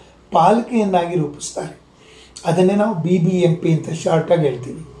ಪಾಲಿಕೆಯನ್ನಾಗಿ ರೂಪಿಸ್ತಾರೆ. ಅದನ್ನೇ ನಾವು BBMP ಅಂತ ಶಾರ್ಟಾಗಿ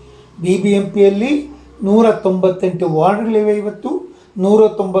ಹೇಳ್ತೀವಿ. BBMPಯಲ್ಲಿ 198 ವಾರ್ಡ್ಗಳಿವೆ. ಇವತ್ತು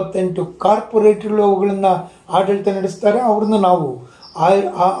 198 ಕಾರ್ಪೊರೇಟ್ಗಳು ಅವುಗಳನ್ನು ಆಡಳಿತ ನಡೆಸ್ತಾರೆ. ಅವ್ರನ್ನ ನಾವು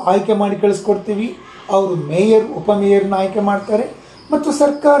ಆಯ್ಕೆ ಮಾಡಿ ಕಳಿಸ್ಕೊಡ್ತೀವಿ. ಅವರು ಮೇಯರ್, ಉಪಮೇಯರ್ನ ಆಯ್ಕೆ ಮಾಡ್ತಾರೆ ಮತ್ತು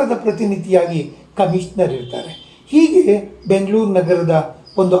ಸರ್ಕಾರದ ಪ್ರತಿನಿಧಿಯಾಗಿ ಕಮಿಷನರ್ ಇರ್ತಾರೆ. ಹೀಗೆ ಬೆಂಗಳೂರು ನಗರದ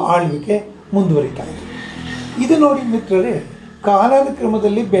ಒಂದು ಆಳ್ವಿಕೆ ಮುಂದುವರಿತಾ ಇದೆ. ಇದು ನೋಡಿ ಮಿತ್ರರೇ, ಕಾಲದ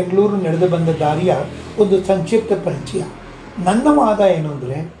ಕ್ರಮದಲ್ಲಿ ಬೆಂಗಳೂರು ನಡೆದು ಬಂದ ದಾರಿಯ ಒಂದು ಸಂಕ್ಷಿಪ್ತ ಪರಿಚಯ. ನನ್ನ ವಾದ ಏನು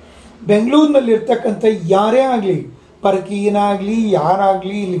ಅಂದರೆ, ಬೆಂಗಳೂರಿನಲ್ಲಿರ್ತಕ್ಕಂಥ ಯಾರೇ ಆಗಲಿ, ಪರಕೀಯನಾಗಲಿ,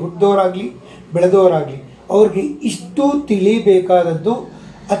 ಯಾರಾಗಲಿ, ಇಲ್ಲಿ ಹುಟ್ಟಿದವರಾಗಲಿ ಬೆಳೆದವರಾಗಲಿ, ಅವ್ರಿಗೆ ಇಷ್ಟು ತಿಳಿಬೇಕಾದದ್ದು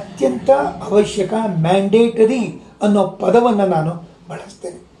ಅತ್ಯಂತ ಅವಶ್ಯಕ, ಮ್ಯಾಂಡೇಟರಿ ಅನ್ನೋ ಪದವನ್ನು ನಾನು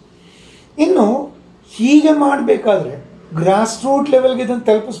ಬಳಸ್ತೇನೆ. ಇನ್ನು ಹೀಗೆ ಮಾಡಬೇಕಾದ್ರೆ, ಗ್ರಾಸ್ ರೂಟ್ ಲೆವೆಲ್ಗೆ ಇದನ್ನು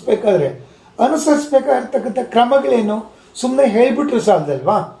ತಲುಪಿಸ್ಬೇಕಾದ್ರೆ ಅನುಸರಿಸಬೇಕಾಗಿರ್ತಕ್ಕಂಥ ಕ್ರಮಗಳೇನು? ಸುಮ್ಮನೆ ಹೇಳಿಬಿಟ್ರೆ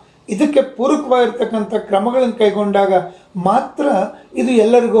ಸಾಲದಲ್ವಾ? ಇದಕ್ಕೆ ಪೂರಕವಾಗಿರ್ತಕ್ಕಂಥ ಕ್ರಮಗಳನ್ನು ಕೈಗೊಂಡಾಗ ಮಾತ್ರ ಇದು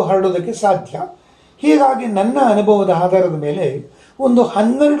ಎಲ್ಲರಿಗೂ ಹರಡೋದಕ್ಕೆ ಸಾಧ್ಯ. ಹೀಗಾಗಿ ನನ್ನ ಅನುಭವದ ಆಧಾರದ ಮೇಲೆ ಒಂದು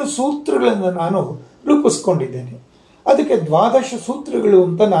 12 ಸೂತ್ರಗಳನ್ನು ನಾನು ರೂಪಿಸ್ಕೊಂಡಿದ್ದೇನೆ. ಅದಕ್ಕೆ 12 ಸೂತ್ರಗಳು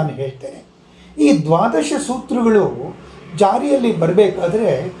ಅಂತ ನಾನು ಹೇಳ್ತೇನೆ. ಈ 12 ಸೂತ್ರಗಳು ಜಾರಿಯಲ್ಲಿ ಬರಬೇಕಾದ್ರೆ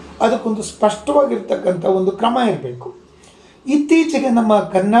ಅದಕ್ಕೊಂದು ಸ್ಪಷ್ಟವಾಗಿರ್ತಕ್ಕಂಥ ಒಂದು ಕ್ರಮ ಇರಬೇಕು. ಇತ್ತೀಚೆಗೆ ನಮ್ಮ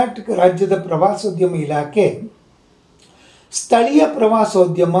ಕರ್ನಾಟಕ ರಾಜ್ಯದ ಪ್ರವಾಸೋದ್ಯಮ ಇಲಾಖೆ ಸ್ಥಳೀಯ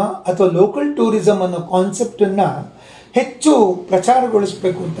ಪ್ರವಾಸೋದ್ಯಮ ಅಥವಾ ಲೋಕಲ್ ಟೂರಿಸಂ ಅನ್ನೋ ಕಾನ್ಸೆಪ್ಟನ್ನು ಹೆಚ್ಚು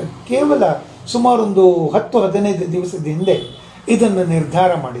ಪ್ರಚಾರಗೊಳಿಸಬೇಕು ಅಂತ ಕೇವಲ ಸುಮಾರೊಂದು 10-15 ದಿವಸದ ಹಿಂದೆ ಇದನ್ನು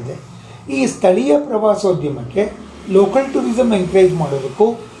ನಿರ್ಧಾರ ಮಾಡಿದೆ. ಈ ಸ್ಥಳೀಯ ಪ್ರವಾಸೋದ್ಯಮಕ್ಕೆ ಲೋಕಲ್ ಟೂರಿಸಂ ಎಂಕರೇಜ್ ಮಾಡೋದಕ್ಕೂ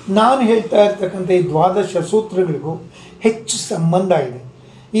ನಾನು ಹೇಳ್ತಾ ಇರ್ತಕ್ಕಂಥ ಈ 12 ಸೂತ್ರಗಳಿಗೂ ಹೆಚ್ಚು ಸಂಬಂಧ ಇದೆ.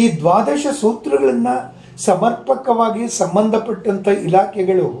 ಈ 12 ಸೂತ್ರಗಳನ್ನು ಸಮರ್ಪಕವಾಗಿ ಸಂಬಂಧಪಟ್ಟಂಥ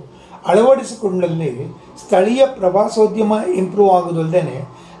ಇಲಾಖೆಗಳು ಅಳವಡಿಸಿಕೊಂಡಲ್ಲಿ ಸ್ಥಳೀಯ ಪ್ರವಾಸೋದ್ಯಮ ಇಂಪ್ರೂವ್ ಆಗೋದಲ್ಲದೆ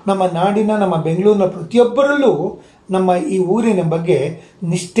ನಮ್ಮ ನಾಡಿನ, ನಮ್ಮ ಬೆಂಗಳೂರಿನ ಪ್ರತಿಯೊಬ್ಬರಲ್ಲೂ ನಮ್ಮ ಈ ಊರಿನ ಬಗ್ಗೆ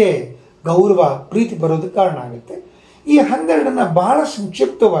ನಿಷ್ಠೆ, ಗೌರವ, ಪ್ರೀತಿ ಬರೋದಕ್ಕೆ ಕಾರಣ ಆಗುತ್ತೆ. ಈ 12ನ್ನು ಬಹಳ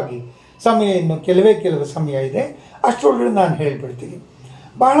ಸಂಕ್ಷಿಪ್ತವಾಗಿ, ಸಮಯ ಇನ್ನು ಕೆಲವು ಸಮಯ ಇದೆ, ಅಷ್ಟರೊಳಗಡೆ ನಾನು ಹೇಳಿಬಿಡ್ತೀನಿ.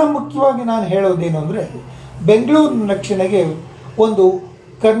 ಬಹಳ ಮುಖ್ಯವಾಗಿ ನಾನು ಹೇಳೋದೇನು ಅಂದರೆ, ಬೆಂಗಳೂರಿನ ರಕ್ಷಣೆಗೆ ಒಂದು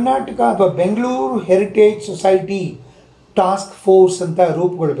ಕರ್ನಾಟಕ ಅಥವಾ Bengaluru heritage society task force ಅಂತ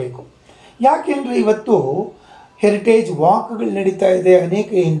ರೂಪುಗೊಳ್ಳಬೇಕು. ಯಾಕೆಂದರೆ ಇವತ್ತು ಹೆರಿಟೇಜ್ ವಾಕ್ಗಳು ನಡೀತಾ ಇದೆ. ಅನೇಕ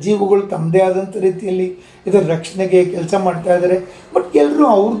NGOಗಳು ತಮ್ಮದೇ ಆದಂಥ ರೀತಿಯಲ್ಲಿ ಇದರ ರಕ್ಷಣೆಗೆ ಕೆಲಸ ಮಾಡ್ತಾ ಇದ್ದಾರೆ. ಬಟ್ ಎಲ್ಲರೂ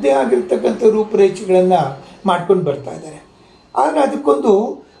ಅವ್ರದ್ದೇ ಆಗಿರ್ತಕ್ಕಂಥ ರೂಪುರೇಷೆಗಳನ್ನು ಮಾಡ್ಕೊಂಡು ಬರ್ತಾ ಇದ್ದಾರೆ. ಆದರೆ ಅದಕ್ಕೊಂದು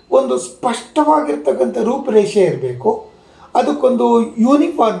ಸ್ಪಷ್ಟವಾಗಿರ್ತಕ್ಕಂಥ ರೂಪುರೇಷೆ ಇರಬೇಕು. ಅದಕ್ಕೊಂದು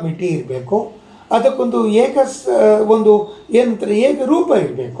ಯೂನಿಫಾರ್ಮಿಟಿ ಇರಬೇಕು. ಅದಕ್ಕೊಂದು ಏಕರೂಪ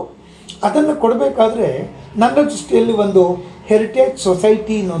ಇರಬೇಕು. ಅದನ್ನು ಕೊಡಬೇಕಾದ್ರೆ ನನ್ನ ದೃಷ್ಟಿಯಲ್ಲಿ ಒಂದು ಹೆರಿಟೇಜ್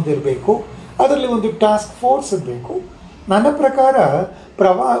ಸೊಸೈಟಿ ಅನ್ನೋದಿರಬೇಕು. ಅದರಲ್ಲಿ ಒಂದು ಟಾಸ್ಕ್ ಫೋರ್ಸ್ ಇರಬೇಕು. ನನ್ನ ಪ್ರಕಾರ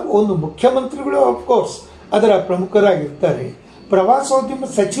ಒಂದು ಮುಖ್ಯಮಂತ್ರಿಗಳು ಆಫ್ಕೋರ್ಸ್ ಅದರ ಪ್ರಮುಖರಾಗಿರ್ತಾರೆ. ಪ್ರವಾಸೋದ್ಯಮ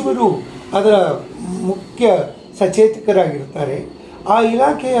ಸಚಿವರು ಅದರ ಮುಖ್ಯ ಸಚೇತಕರಾಗಿರ್ತಾರೆ. ಆ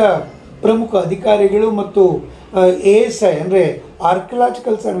ಇಲಾಖೆಯ ಪ್ರಮುಖ ಅಧಿಕಾರಿಗಳು ಮತ್ತು ASI ಅಂದರೆ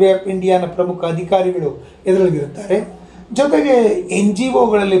ಆರ್ಕಿಯಾಲಜಿಕಲ್ ಸರ್ವೆ ಆಫ್ ಇಂಡಿಯಾನ ಪ್ರಮುಖ ಅಧಿಕಾರಿಗಳು ಇದರೊಳಗಿರ್ತಾರೆ. ಜೊತೆಗೆ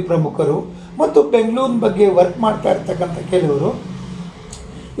NGOಗಳಲ್ಲಿ ಪ್ರಮುಖರು ಮತ್ತು ಬೆಂಗಳೂರಿನ ಬಗ್ಗೆ ವರ್ಕ್ ಮಾಡ್ತಾ ಇರ್ತಕ್ಕಂಥ ಕೆಲವರು,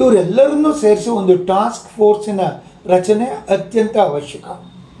 ಇವರೆಲ್ಲರನ್ನೂ ಸೇರಿಸಿ ಒಂದು ಟಾಸ್ಕ್ ಫೋರ್ಸಿನ ರಚನೆ ಅತ್ಯಂತ ಅವಶ್ಯಕ.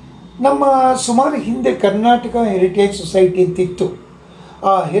 ನಮ್ಮ ಸುಮಾರು ಹಿಂದೆ ಕರ್ನಾಟಕ ಹೆರಿಟೇಜ್ ಸೊಸೈಟಿ ಅಂತಿತ್ತು.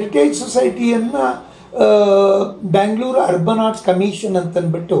 ಆ heritage ಸೊಸೈಟಿಯನ್ನು Bangalore urban arts commission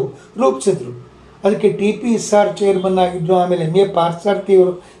ಅಂತಂದ್ಬಿಟ್ಟು ರೂಪಿಸಿದ್ರು. ಅದಕ್ಕೆ TPSR ಚೇರ್ಮನ್ ಆಗಿದ್ದರು, ಆಮೇಲೆ MA ಪಾರ್ಥಸಾರಥಿ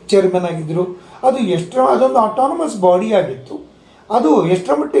ಅವರು ಚೇರ್ಮನ್ ಆಗಿದ್ದರು. ಅದೊಂದು ಆಟಾನಮಸ್ ಬಾಡಿ ಆಗಿತ್ತು. ಅದು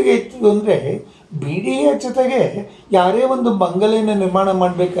ಎಷ್ಟರ ಮಟ್ಟಿಗೆ ಇತ್ತು ಅಂದರೆ BDA ಜೊತೆಗೆ ಯಾರೇ ಒಂದು ಬಂಗಲೆಯನ್ನು ನಿರ್ಮಾಣ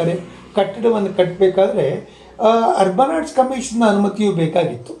ಮಾಡಬೇಕಾದ್ರೆ, ಕಟ್ಟಡವನ್ನು ಕಟ್ಟಬೇಕಾದ್ರೆ ಅರ್ಬನ್ ಆರ್ಟ್ಸ್ ಕಮಿಷನ್ನ ಅನುಮತಿಯೂ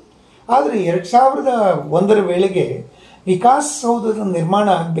ಬೇಕಾಗಿತ್ತು. ಆದರೆ 2001 ವೇಳೆಗೆ ವಿಕಾಸಸೌಧದ ನಿರ್ಮಾಣ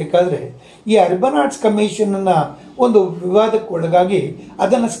ಆಗಬೇಕಾದ್ರೆ ಈ ಅರ್ಬನ್ ಆರ್ಟ್ಸ್ ಕಮಿಷನ್ನ ಒಂದು ವಿವಾದಕ್ಕೆ ಒಳಗಾಗಿ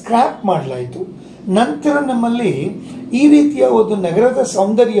ಅದನ್ನು ಸ್ಕ್ರ್ಯಾಪ್ ಮಾಡಲಾಯಿತು. ನಂತರ ನಮ್ಮಲ್ಲಿ ಈ ರೀತಿಯ ಒಂದು ನಗರದ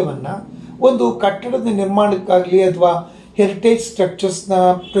ಸೌಂದರ್ಯವನ್ನು ಒಂದು ಕಟ್ಟಡದ ನಿರ್ಮಾಣಕ್ಕಾಗಲಿ ಅಥವಾ ಹೆರಿಟೇಜ್ ಸ್ಟ್ರಕ್ಚರ್ಸ್ನ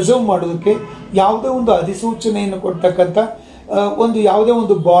ಪ್ರಿಸರ್ವ್ ಮಾಡೋದಕ್ಕೆ ಯಾವುದೇ ಒಂದು ಅಧಿಸೂಚನೆಯನ್ನು ಕೊಡ್ತಕ್ಕಂಥ ಯಾವುದೇ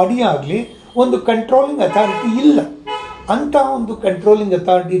ಒಂದು ಬಾಡಿ ಆಗಲಿ, ಒಂದು ಕಂಟ್ರೋಲಿಂಗ್ ಅಥಾರಿಟಿ ಇಲ್ಲ. ಅಂಥ ಒಂದು ಕಂಟ್ರೋಲಿಂಗ್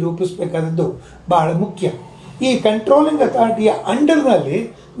ಅಥಾರಿಟಿ ರೂಪಿಸಬೇಕಾದದ್ದು ಬಹಳ ಮುಖ್ಯ. ಈ ಕಂಟ್ರೋಲಿಂಗ್ ಅಥಾರಿಟಿಯ ಅಂಡರ್ನಲ್ಲಿ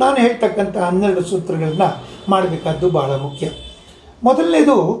ನಾನು ಹೇಳ್ತಕ್ಕಂಥ 12 ಸೂತ್ರಗಳನ್ನ ಮಾಡಬೇಕಾದ್ದು ಬಹಳ ಮುಖ್ಯ.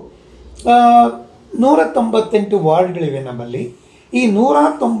 ಮೊದಲನೇದು, 198 ವಾರ್ಡ್ಗಳಿವೆ ನಮ್ಮಲ್ಲಿ. ಈ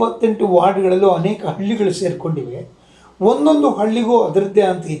 198 ವಾರ್ಡ್ಗಳಲ್ಲೂ ಅನೇಕ ಹಳ್ಳಿಗಳು ಸೇರಿಕೊಂಡಿವೆ. ಒಂದೊಂದು ಹಳ್ಳಿಗೂ ಅದರದ್ದೇ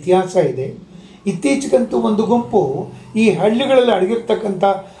ಅಂತ ಇತಿಹಾಸ ಇದೆ. ಇತ್ತೀಚೆಗಂತೂ ಒಂದು ಗುಂಪು ಈ ಹಳ್ಳಿಗಳಲ್ಲಿ ಅಡಗಿರ್ತಕ್ಕಂಥ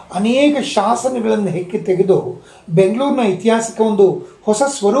ಅನೇಕ ಶಾಸನಗಳನ್ನು ಹೆಕ್ಕಿ ತೆಗೆದು ಬೆಂಗಳೂರಿನ ಇತಿಹಾಸಕ್ಕೆ ಒಂದು ಹೊಸ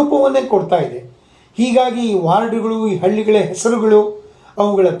ಸ್ವರೂಪವನ್ನೇ ಕೊಡ್ತಾ ಇದೆ. ಹೀಗಾಗಿ ಈ ವಾರ್ಡ್ಗಳು, ಈ ಹಳ್ಳಿಗಳ ಹೆಸರುಗಳು,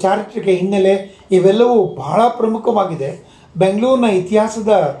 ಅವುಗಳ ಚಾರಿತ್ರಿಕ ಹಿನ್ನೆಲೆ ಇವೆಲ್ಲವೂ ಬಹಳ ಪ್ರಮುಖವಾಗಿದೆ. ಬೆಂಗಳೂರಿನ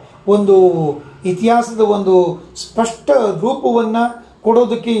ಇತಿಹಾಸದ ಒಂದು ಸ್ಪಷ್ಟ ರೂಪವನ್ನು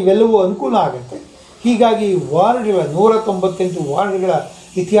ಕೊಡೋದಕ್ಕೆ ಇವೆಲ್ಲವೂ ಅನುಕೂಲ ಆಗುತ್ತೆ. ಹೀಗಾಗಿ 198 ವಾರ್ಡ್ಗಳ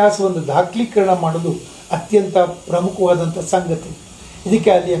ಇತಿಹಾಸವನ್ನು ದಾಖಲೀಕರಣ ಮಾಡೋದು ಅತ್ಯಂತ ಪ್ರಮುಖವಾದಂಥ ಸಂಗತಿ. ಇದಕ್ಕೆ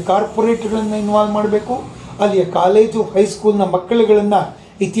ಅಲ್ಲಿಯ ಕಾರ್ಪೊರೇಟ್ಗಳನ್ನು ಇನ್ವಾಲ್ವ್ ಮಾಡಬೇಕು, ಅಲ್ಲಿಯ ಕಾಲೇಜು ಹೈಸ್ಕೂಲ್ನ ಮಕ್ಕಳುಗಳನ್ನು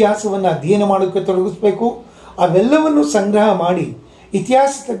ಇತಿಹಾಸವನ್ನು ಅಧ್ಯಯನ ಮಾಡೋಕ್ಕೆ ತೊಡಗಿಸ್ಬೇಕು. ಅವೆಲ್ಲವನ್ನು ಸಂಗ್ರಹ ಮಾಡಿ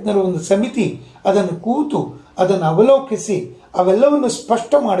ಇತಿಹಾಸ ತಜ್ಞರ ಒಂದು ಸಮಿತಿ ಅದನ್ನು ಕೂತು ಅದನ್ನು ಅವಲೋಕಿಸಿ ಅವೆಲ್ಲವನ್ನು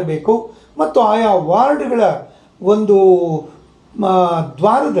ಸ್ಪಷ್ಟ ಮಾಡಬೇಕು. ಮತ್ತು ಆಯಾ ವಾರ್ಡ್ಗಳ ಒಂದು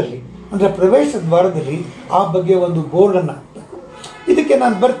ದ್ವಾರದಲ್ಲಿ, ಅಂದರೆ ಪ್ರವೇಶ ದ್ವಾರದಲ್ಲಿ ಆ ಬಗ್ಗೆ ಒಂದು ಬೋರ್ಡನ್ನು ಹಾಕಬೇಕು. ಇದಕ್ಕೆ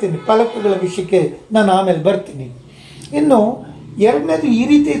ನಾನು ಬರ್ತೀನಿ, ಫಲಕಗಳ ವಿಷಯಕ್ಕೆ ನಾನು ಆಮೇಲೆ ಬರ್ತೀನಿ. ಇನ್ನು ಎರಡನೇದು, ಈ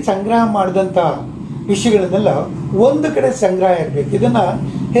ರೀತಿ ಸಂಗ್ರಹ ಮಾಡಿದಂಥ ವಿಷಯಗಳನ್ನೆಲ್ಲ ಒಂದು ಕಡೆ ಸಂಗ್ರಹ ಇರಬೇಕು. ಇದನ್ನು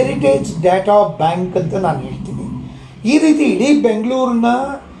ಹೆರಿಟೇಜ್ ಡಾಟಾ ಬ್ಯಾಂಕ್ ಅಂತ ನಾನು ಹೇಳ್ತೀನಿ. ಈ ರೀತಿ ಇಡೀ ಬೆಂಗಳೂರಿನ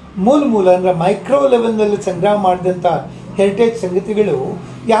ಮೂಲ ಅಂದರೆ ಮೈಕ್ರೋ ಲೆವೆಲ್ನಲ್ಲಿ ಸಂಗ್ರಹ ಮಾಡಿದಂಥ ಹೆರಿಟೇಜ್ ಸಂಗತಿಗಳು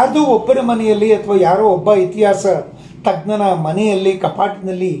ಯಾರ್ದೋ ಒಬ್ಬರ ಮನೆಯಲ್ಲಿ ಅಥವಾ ಯಾರೋ ಒಬ್ಬ ಇತಿಹಾಸ ತಜ್ಞನ ಮನೆಯಲ್ಲಿ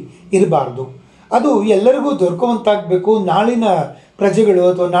ಕಪಾಟಿನಲ್ಲಿ ಇರಬಾರ್ದು. ಅದು ಎಲ್ಲರಿಗೂ ದೊರಕುವಂತಾಗಬೇಕು. ನಾಳಿನ ಪ್ರಜೆಗಳು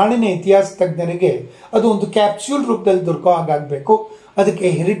ಅಥವಾ ನಾಳಿನ ಇತಿಹಾಸ ತಜ್ಞರಿಗೆ ಅದು ಒಂದು ಕ್ಯಾಪ್ಸ್ಯೂಲ್ ರೂಪದಲ್ಲಿ ದೊರಕೋ ಹಾಗಾಗಬೇಕು. ಅದಕ್ಕೆ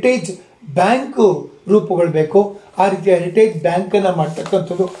ಹೆರಿಟೇಜ್ ಬ್ಯಾಂಕ್ ರೂಪುಗೊಳ್ಬೇಕು. ಆ ರೀತಿಯ ಹೆರಿಟೇಜ್ ಬ್ಯಾಂಕನ್ನು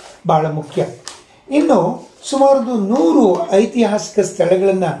ಮಾಡ್ತಕ್ಕಂಥದ್ದು ಬಹಳ ಮುಖ್ಯ. ಇನ್ನು ಸುಮಾರು 100 ಐತಿಹಾಸಿಕ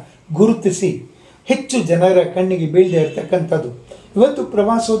ಸ್ಥಳಗಳನ್ನು ಗುರುತಿಸಿ ಹೆಚ್ಚು ಜನರ ಕಣ್ಣಿಗೆ ಬೀಳದೆ ಇರತಕ್ಕಂಥದ್ದು. ಇವತ್ತು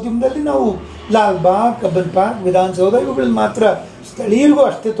ಪ್ರವಾಸೋದ್ಯಮದಲ್ಲಿ ನಾವು ಲಾಲ್ಬಾಗ್, ಕಬ್ಬನ್ ಪಾರ್ಕ್, ವಿಧಾನಸೌಧ ಇವುಗಳನ್ನ ಮಾತ್ರ ಸ್ಥಳೀಯರಿಗೂ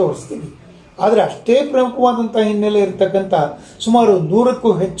ಅಷ್ಟೇ ತೋರಿಸ್ತೀವಿ. ಆದರೆ ಅಷ್ಟೇ ಪ್ರಮುಖವಾದಂಥ ಹಿನ್ನೆಲೆ ಇರತಕ್ಕಂಥ ಸುಮಾರು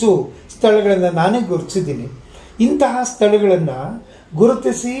 100ಕ್ಕೂ ಹೆಚ್ಚು ಸ್ಥಳಗಳನ್ನು ನಾನೇ ಗುರುತಿಸಿದ್ದೀನಿ. ಇಂತಹ ಸ್ಥಳಗಳನ್ನು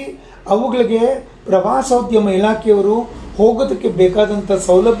ಗುರುತಿಸಿ ಅವುಗಳಿಗೆ ಪ್ರವಾಸೋದ್ಯಮ ಇಲಾಖೆಯವರು ಹೋಗೋದಕ್ಕೆ ಬೇಕಾದಂಥ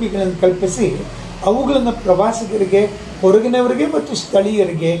ಸೌಲಭ್ಯಗಳನ್ನು ಕಲ್ಪಿಸಿ ಅವುಗಳನ್ನು ಪ್ರವಾಸಿಗರಿಗೆ, ಹೊರಗಿನವರಿಗೆ ಮತ್ತು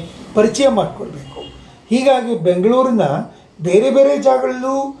ಸ್ಥಳೀಯರಿಗೆ ಪರಿಚಯ ಮಾಡಿಕೊಡ್ಬೇಕು. ಹೀಗಾಗಿ ಬೆಂಗಳೂರಿನ ಬೇರೆ ಬೇರೆ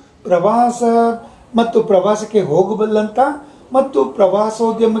ಜಾಗಗಳಲ್ಲೂ ಪ್ರವಾಸ ಮತ್ತು ಪ್ರವಾಸಕ್ಕೆ ಹೋಗಬಲ್ಲಂಥ ಮತ್ತು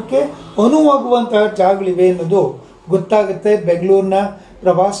ಪ್ರವಾಸೋದ್ಯಮಕ್ಕೆ ಅನುವಾಗುವಂತಹ ಜಾಗಗಳಿವೆ ಅನ್ನೋದು ಗೊತ್ತಾಗುತ್ತೆ. ಬೆಂಗಳೂರಿನ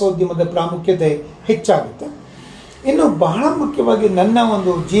ಪ್ರವಾಸೋದ್ಯಮದ ಪ್ರಾಮುಖ್ಯತೆ ಹೆಚ್ಚಾಗುತ್ತೆ. ಇನ್ನು ಬಹಳ ಮುಖ್ಯವಾಗಿ ನನ್ನ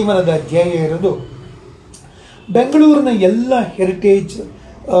ಒಂದು ಜೀವನದ ಧ್ಯೇಯ ಇರೋದು ಬೆಂಗಳೂರಿನ ಎಲ್ಲ ಹೆರಿಟೇಜ್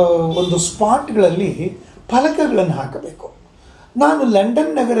ಒಂದು ಸ್ಪಾಟ್ಗಳಲ್ಲಿ ಫಲಕಗಳನ್ನು ಹಾಕಬೇಕು. ನಾನು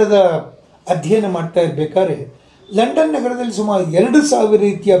ಲಂಡನ್ ನಗರದ ಅಧ್ಯಯನ ಮಾಡ್ತಾ ಇರಬೇಕಾದ್ರೆ ಲಂಡನ್ ನಗರದಲ್ಲಿ ಸುಮಾರು 2000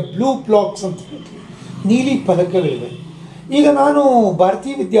 ರೀತಿಯ ಬ್ಲೂ ಬ್ಲಾಕ್ಸ್ ಅಂತ ಹೇಳ್ತೀವಿ, ನೀಲಿ ಫಲಕಗಳಿವೆ. ಈಗ ನಾನು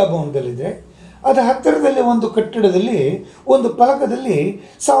ಭಾರತೀಯ ವಿದ್ಯಾಭವನದಲ್ಲಿದ್ದೆ. ಅದರ ಹತ್ತಿರದಲ್ಲಿ ಒಂದು ಕಟ್ಟಡದಲ್ಲಿ ಒಂದು ಫಲಕದಲ್ಲಿ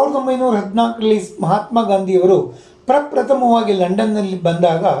 1914ರಲ್ಲಿ ಮಹಾತ್ಮ ಗಾಂಧಿಯವರು ಪ್ರಪ್ರಥಮವಾಗಿ ಲಂಡನ್ನಲ್ಲಿ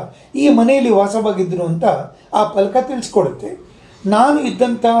ಬಂದಾಗ ಈ ಮನೆಯಲ್ಲಿ ವಾಸವಾಗಿದ್ದರು ಅಂತ ಆ ಫಲಕ ತಿಳಿಸ್ಕೊಡುತ್ತೆ. ನಾನು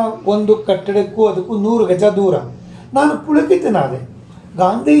ಇದ್ದಂಥ ಒಂದು ಕಟ್ಟಡಕ್ಕೂ ಅದಕ್ಕೂ 100 ಗಜ ದೂರ. ನಾನು ಪುಳಕಿತನಾದೆ.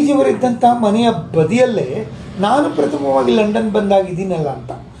 ಗಾಂಧೀಜಿಯವರಿದ್ದಂಥ ಮನೆಯ ಬದಿಯಲ್ಲೇ ನಾನು ಪ್ರಥಮವಾಗಿ ಲಂಡನ್ ಬಂದಾಗಿದ್ದೀನಲ್ಲ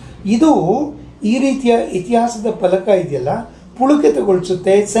ಅಂತ. ಇದು ಈ ರೀತಿಯ ಇತಿಹಾಸದ ಫಲಕ ಇದೆಯಲ್ಲ,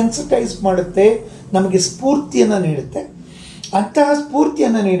 ಪುಳಕಿತಗೊಳಿಸುತ್ತೆ, ಸೆನ್ಸಿಟೈಸ್ ಮಾಡುತ್ತೆ, ನಮಗೆ ಸ್ಫೂರ್ತಿಯನ್ನು ನೀಡುತ್ತೆ. ಅಂತಹ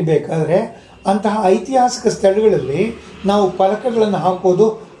ಸ್ಫೂರ್ತಿಯನ್ನು ನೀಡಬೇಕಾದ್ರೆ ಅಂತಹ ಐತಿಹಾಸಿಕ ಸ್ಥಳಗಳಲ್ಲಿ ನಾವು ಫಲಕಗಳನ್ನು ಹಾಕೋದು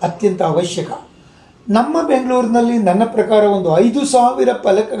ಅತ್ಯಂತ ಅವಶ್ಯಕ. ನಮ್ಮ ಬೆಂಗಳೂರಿನಲ್ಲಿ ನನ್ನ ಪ್ರಕಾರ ಒಂದು 5,000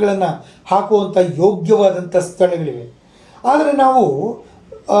 ಫಲಕಗಳನ್ನು ಹಾಕುವಂಥ ಯೋಗ್ಯವಾದಂಥ ಸ್ಥಳಗಳಿವೆ. ಆದರೆ ನಾವು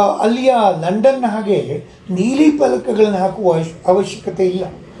ಅಲ್ಲಿಯ ಲಂಡನ್ನ ಹಾಗೆ ನೀಲಿ ಫಲಕಗಳನ್ನು ಹಾಕುವ ಅವಶ್ಯಕತೆ ಇಲ್ಲ.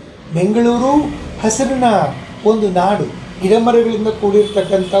 ಬೆಂಗಳೂರು ಹಸಿರಿನ ಒಂದು ನಾಡು, ಗಿಡಮರಗಳಿಂದ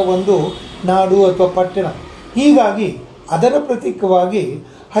ಕೂಡಿರ್ತಕ್ಕಂಥ ಒಂದು ನಾಡು ಅಥವಾ ಪಟ್ಟಣ. ಹೀಗಾಗಿ ಅದರ ಪ್ರತೀಕವಾಗಿ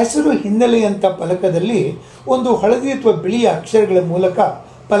ಹಸಿರು ಹಿನ್ನೆಲೆಯಂಥ ಫಲಕದಲ್ಲಿ ಒಂದು ಹಳದಿ ಅಥವಾ ಬಿಳಿಯ ಅಕ್ಷರಗಳ ಮೂಲಕ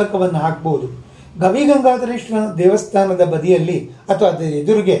ಫಲಕವನ್ನು ಹಾಕ್ಬೋದು. ಗವಿಗಂಗಾಧರೇಶ್ವರ ದೇವಸ್ಥಾನದ ಬದಿಯಲ್ಲಿ ಅಥವಾ ಅದರ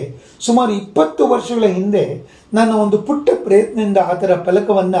ಎದುರಿಗೆ ಸುಮಾರು 20 ವರ್ಷಗಳ ಹಿಂದೆ ನನ್ನ ಒಂದು ಪುಟ್ಟ ಪ್ರಯತ್ನದಿಂದ ಆ ಥರ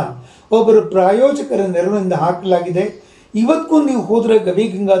ಫಲಕವನ್ನು ಒಬ್ಬರು ಪ್ರಾಯೋಜಕರ ನೆರವಿನಿಂದ ಹಾಕಲಾಗಿದೆ. ಇವತ್ತಿಗೂ ನೀವು ಹೋದರೆ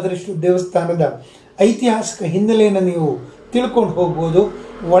ಗವಿಗಂಗಾಧರೇಶ್ವರ ದೇವಸ್ಥಾನದ ಐತಿಹಾಸಿಕ ಹಿನ್ನೆಲೆಯನ್ನು ನೀವು ತಿಳ್ಕೊಂಡು ಹೋಗ್ಬೋದು.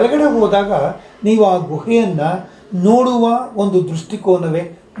 ಒಳಗಡೆ ಹೋದಾಗ ನೀವು ಆ ಗುಹೆಯನ್ನು ನೋಡುವ ಒಂದು ದೃಷ್ಟಿಕೋನವೇ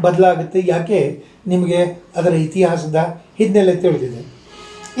ಬದಲಾಗುತ್ತೆ. ಯಾಕೆ? ನಿಮಗೆ ಅದರ ಇತಿಹಾಸದ ಹಿನ್ನೆಲೆ ತಿಳಿದಿದೆ.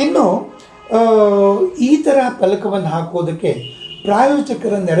 ಇನ್ನು ಈ ಥರ ಫಲಕವನ್ನು ಹಾಕೋದಕ್ಕೆ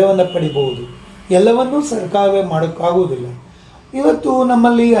ಪ್ರಾಯೋಜಕರ ನೆರವನ್ನು ಪಡಿಬಹುದು. ಎಲ್ಲವನ್ನೂ ಸರ್ಕಾರವೇ ಮಾಡೋಕ್ಕಾಗೋದಿಲ್ಲ. ಇವತ್ತು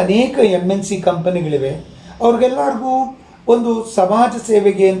ನಮ್ಮಲ್ಲಿ ಅನೇಕ MNC ಕಂಪನಿಗಳಿವೆ. ಅವ್ರಿಗೆಲ್ಲರಿಗೂ ಒಂದು ಸಮಾಜ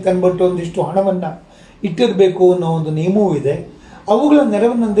ಸೇವೆಗೆ ಅಂತ ಅಂದ್ಬಿಟ್ಟು ಒಂದಿಷ್ಟು ಹಣವನ್ನು ಇಟ್ಟಿರಬೇಕು ಅನ್ನೋ ಒಂದು ನಿಯಮವೂ ಇದೆ. ಅವುಗಳ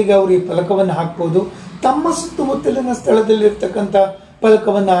ನೆರವಿನೊಂದಿಗೆ ಅವರು ಈ ಫಲಕವನ್ನು ಹಾಕ್ಬೋದು. ತಮ್ಮ ಸುತ್ತಮುತ್ತಲಿನ ಸ್ಥಳದಲ್ಲಿರ್ತಕ್ಕಂಥ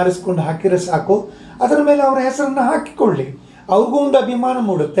ಫಲಕವನ್ನು ಆರಿಸ್ಕೊಂಡು ಹಾಕಿರೋ ಸಾಕು. ಅದರ ಮೇಲೆ ಅವರ ಹೆಸರನ್ನು ಹಾಕಿಕೊಳ್ಳಿ. ಅವ್ರಿಗೂ ಒಂದು ಅಭಿಮಾನ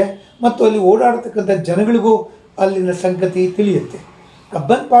ಮೂಡುತ್ತೆ ಮತ್ತು ಅಲ್ಲಿ ಓಡಾಡ್ತಕ್ಕಂಥ ಜನಗಳಿಗೂ ಅಲ್ಲಿನ ಸಂಗತಿ ತಿಳಿಯುತ್ತೆ.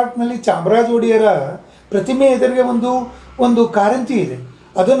 ಕಬ್ಬನ್ ಪಾರ್ಕ್ನಲ್ಲಿ ಚಾಮರಾಜ ಒಡೆಯರ ಪ್ರತಿಮೆ ಎದುರಿಗೆ ಒಂದು ಕಾರಂಜಿ ಇದೆ.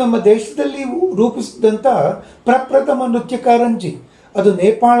 ಅದು ನಮ್ಮ ದೇಶದಲ್ಲಿ ರೂಪಿಸಿದಂಥ ಪ್ರಪ್ರಥಮ ನೃತ್ಯ ಕಾರಂಜಿ. ಅದು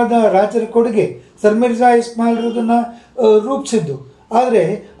ನೇಪಾಳದ ರಾಜರ ಕೊಡುಗೆ. ಸರ್ ಮಿರ್ಜಾ ಇಸ್ಮಾಯಿಲ್ ಅದನ್ನು ರೂಪಿಸಿದ್ದು. ಆದರೆ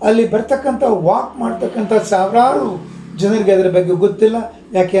ಅಲ್ಲಿ ಬರ್ತಕ್ಕಂಥ ವಾಕ್ ಮಾಡ್ತಕ್ಕಂಥ ಸಾವಿರಾರು ಜನರಿಗೆ ಅದರ ಬಗ್ಗೆ ಗೊತ್ತಿಲ್ಲ.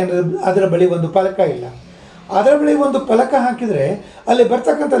 ಯಾಕೆ ಅಂದರೆ ಅದರ ಬಳಿ ಒಂದು ಫಲಕ ಇಲ್ಲ. ಅದರ ಬಳಿ ಒಂದು ಫಲಕ ಹಾಕಿದರೆ ಅಲ್ಲಿ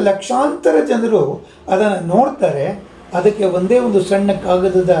ಬರ್ತಕ್ಕಂಥ ಲಕ್ಷಾಂತರ ಜನರು ಅದನ್ನು ನೋಡ್ತಾರೆ. ಅದಕ್ಕೆ ಒಂದೇ ಒಂದು ಸಣ್ಣ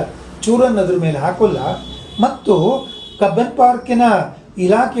ಕಾಗದದ ಚೂರನ್ನು ಅದ್ರ ಮೇಲೆ ಹಾಕೋಲ್ಲ. ಮತ್ತು ಕಬ್ಬನ್ ಪಾರ್ಕಿನ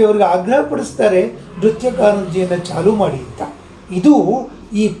ಇಲಾಖೆಯವ್ರಿಗೆ ಆಗ್ರಹ ಪಡಿಸ್ತಾರೆ ನೃತ್ಯ ಕಾರಂಜಿಯನ್ನು ಚಾಲೂ ಮಾಡಿ ಅಂತ. ಇದು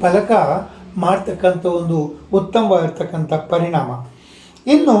ಈ ಫಲಕ ಮಾಡ್ತಕ್ಕಂಥ ಒಂದು ಉತ್ತಮವಾಗಿರ್ತಕ್ಕಂಥ ಪರಿಣಾಮ.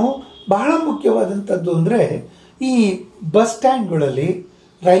 ಇನ್ನು ಬಹಳ ಮುಖ್ಯವಾದಂಥದ್ದು ಅಂದರೆ ಈ ಬಸ್ ಸ್ಟ್ಯಾಂಡ್ಗಳಲ್ಲಿ,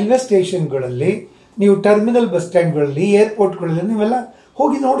 ರೈಲ್ವೆ ಸ್ಟೇಷನ್ಗಳಲ್ಲಿ, ನೀವು ಟರ್ಮಿನಲ್ ಬಸ್ ಸ್ಟ್ಯಾಂಡ್ಗಳಲ್ಲಿ, ಏರ್ಪೋರ್ಟ್ಗಳಲ್ಲಿ ನೀವೆಲ್ಲ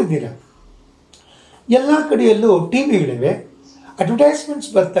ಹೋಗಿ ನೋಡಿದ್ದೀರ. ಎಲ್ಲ ಕಡೆಯಲ್ಲೂ ಟಿವಿಗಳಿವೆ,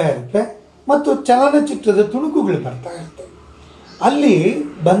 ಅಡ್ವರ್ಟೈಸ್ಮೆಂಟ್ಸ್ ಬರ್ತಾ ಇರುತ್ತೆ ಮತ್ತು ಚಲನಚಿತ್ರದ ತುಣುಕುಗಳು ಬರ್ತಾ ಇರ್ತವೆ. ಅಲ್ಲಿ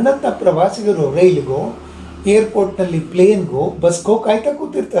ಬಂದಂಥ ಪ್ರವಾಸಿಗರು ರೈಲಿಗೋ, ಏರ್ಪೋರ್ಟ್ನಲ್ಲಿ ಪ್ಲೇನ್ಗೋ, ಬಸ್ಗೋ ಕಾಯ್ತಾ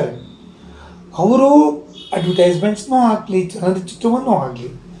ಕೂತಿರ್ತಾರೆ. ಅವರು ಅಡ್ವರ್ಟೈಸ್ಮೆಂಟ್ಸ್ನೂ ಆಗಲಿ, ಚಲನಚಿತ್ರವನ್ನೂ ಆಗಲಿ.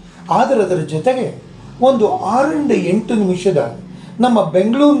 ಆದರೆ ಅದರ ಜೊತೆಗೆ ಒಂದು 6-8 ನಿಮಿಷದ ನಮ್ಮ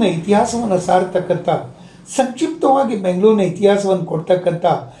ಬೆಂಗಳೂರಿನ ಇತಿಹಾಸವನ್ನು ಸಾರ್ತಕ್ಕಂಥ, ಸಂಕ್ಷಿಪ್ತವಾಗಿ ಬೆಂಗಳೂರಿನ ಇತಿಹಾಸವನ್ನು ಕೊಡ್ತಕ್ಕಂಥ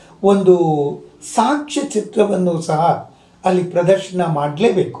ಒಂದು ಸಾಕ್ಷ್ಯ ಚಿತ್ರವನ್ನು ಸಹ ಅಲ್ಲಿ ಪ್ರದರ್ಶನ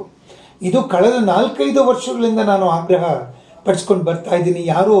ಮಾಡಲೇಬೇಕು. ಇದು ಕಳೆದ 4-5 ವರ್ಷಗಳಿಂದ ನಾನು ಆಗ್ರಹ ಪಡಿಸ್ಕೊಂಡು ಬರ್ತಾ ಇದ್ದೀನಿ.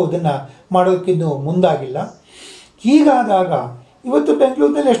 ಯಾರೂ ಅದನ್ನು ಮಾಡೋದಕ್ಕಿನ್ನೂ ಮುಂದಾಗಿಲ್ಲ. ಹೀಗಾದಾಗ ಇವತ್ತು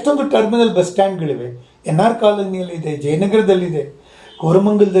ಬೆಂಗಳೂರಿನಲ್ಲಿ ಎಷ್ಟೊಂದು ಟರ್ಮಿನಲ್ ಬಸ್ ಸ್ಟ್ಯಾಂಡ್ಗಳಿವೆ. NR ಕಾಲೋನಿಯಲ್ಲಿದೆ, ಜಯನಗರದಲ್ಲಿದೆ,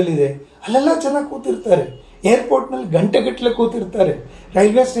 ಕೋರಮಂಗಲದಲ್ಲಿದೆ. ಅಲ್ಲೆಲ್ಲ ಜನ ಕೂತಿರ್ತಾರೆ. ಏರ್ಪೋರ್ಟ್ನಲ್ಲಿ ಗಂಟೆಗಟ್ಟಲೆ ಕೂತಿರ್ತಾರೆ.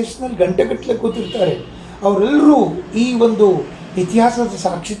 ರೈಲ್ವೆ ಸ್ಟೇಷನಲ್ಲಿ ಗಂಟೆಗಟ್ಟಲೆ ಕೂತಿರ್ತಾರೆ. ಅವರೆಲ್ಲರೂ ಈ ಒಂದು ಇತಿಹಾಸದ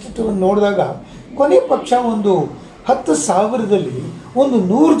ಸಾಕ್ಷಿಚಿತ್ರವನ್ನು ನೋಡಿದಾಗ ಕೊನೆ ಪಕ್ಷ ಒಂದು 10,000ದಲ್ಲಿ ಒಂದು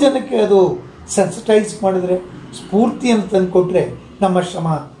 100 ಜನಕ್ಕೆ ಅದು ಸೆನ್ಸಿಟೈಸ್ ಮಾಡಿದ್ರೆ, ಸ್ಫೂರ್ತಿಯನ್ನು ತಂದುಕೊಟ್ರೆ ನಮ್ಮ ಶ್ರಮ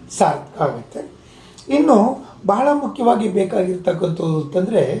ಸಾರ್ಥಕ ಆಗುತ್ತೆ. ಇನ್ನು ಬಹಳ ಮುಖ್ಯವಾಗಿ ಬೇಕಾಗಿರ್ತಕ್ಕಂಥದ್ದು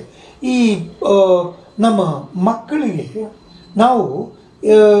ಅಂತಂದರೆ ಈ ನಮ್ಮ ಮಕ್ಕಳಿಗೆ ನಾವು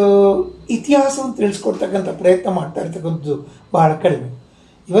ಇತಿಹಾಸವನ್ನು ತಿಳಿಸ್ಕೊಡ್ತಕ್ಕಂಥ ಪ್ರಯತ್ನ ಮಾಡ್ತಾ ಇರ್ತಕ್ಕಂಥದ್ದು ಬಹಳ ಕಡಿಮೆ.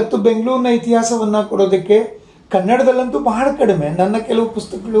 ಇವತ್ತು ಬೆಂಗಳೂರಿನ ಇತಿಹಾಸವನ್ನು ಕೊಡೋದಕ್ಕೆ ಕನ್ನಡದಲ್ಲಂತೂ ಬಹಳ ಕಡಿಮೆ. ನನ್ನ ಕೆಲವು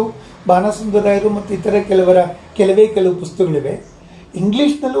ಪುಸ್ತಕಗಳು, ಬಾಣಸುಂದರಾಯರು ಮತ್ತು ಇತರ ಕೆಲವು ಪುಸ್ತಕಗಳಿವೆ.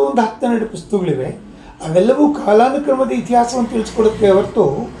 ಇಂಗ್ಲೀಷ್ನಲ್ಲೂ ಒಂದು 10-12 ಪುಸ್ತಕಗಳಿವೆ. ಅವೆಲ್ಲವೂ ಕಾಲಾನುಕ್ರಮದ ಇತಿಹಾಸವನ್ನು ತಿಳಿಸ್ಕೊಡೋಕ್ಕೆ ಹೊರತು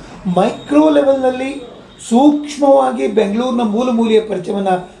ಮೈಕ್ರೋ ಲೆವೆಲ್ನಲ್ಲಿ ಸೂಕ್ಷ್ಮವಾಗಿ ಬೆಂಗಳೂರಿನ ಮೂಲೆಯ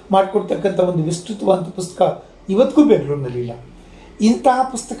ಪರಿಚಯವನ್ನು ಮಾಡಿಕೊಡ್ತಕ್ಕಂಥ ಒಂದು ವಿಸ್ತೃತವಾದ ಪುಸ್ತಕ ಇವತ್ತಿಗೂ ಬೆಂಗಳೂರಿನಲ್ಲಿಲ್ಲ. ಇಂತಹ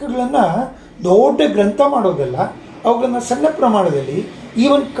ಪುಸ್ತಕಗಳನ್ನು ದೊಡ್ಡ ಗ್ರಂಥ ಮಾಡೋದಲ್ಲ, ಅವುಗಳನ್ನು ಸಣ್ಣ ಪ್ರಮಾಣದಲ್ಲಿ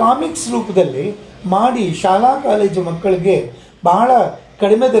ಈವನ್ ಕಾಮಿಕ್ಸ್ ರೂಪದಲ್ಲಿ ಮಾಡಿ ಶಾಲಾ ಕಾಲೇಜು ಮಕ್ಕಳಿಗೆ ಬಹಳ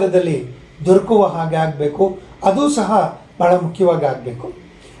ಕಡಿಮೆ ದರದಲ್ಲಿ ದೊರಕುವ ಹಾಗೆ ಆಗಬೇಕು. ಅದು ಸಹ ಬಹಳ ಮುಖ್ಯವಾಗಿ ಆಗಬೇಕು.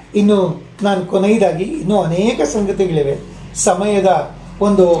 ಇನ್ನು ನಾನು ಕೊನೆಯದಾಗಿ ಇನ್ನೂ ಅನೇಕ ಸಂಗತಿಗಳಿವೆ. ಸಮಯದ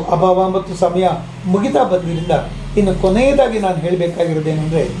ಒಂದು ಅಭಾವ ಮತ್ತು ಸಮಯ ಮುಗಿತಾ ಬಂದಿದ್ದರಿಂದ ಇನ್ನು ಕೊನೆಯದಾಗಿ ನಾನು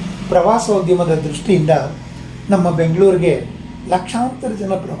ಹೇಳಬೇಕಾಗಿರೋದೇನೆಂದರೆ, ಪ್ರವಾಸೋದ್ಯಮದ ದೃಷ್ಟಿಯಿಂದ ನಮ್ಮ ಬೆಂಗಳೂರಿಗೆ ಲಕ್ಷಾಂತರ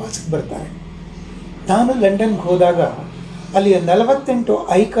ಜನ ಪ್ರವಾಸಕ್ಕೆ ಬರ್ತಾರೆ. ನಾನು ಲಂಡನ್ಗೆ ಹೋದಾಗ ಅಲ್ಲಿಯ 48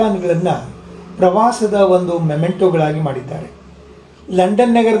 ಐಕಾನ್ಗಳನ್ನು ಪ್ರವಾಸದ ಒಂದು ಮೆಮೆಂಟೋಗಳಾಗಿ ಮಾಡಿದ್ದಾರೆ.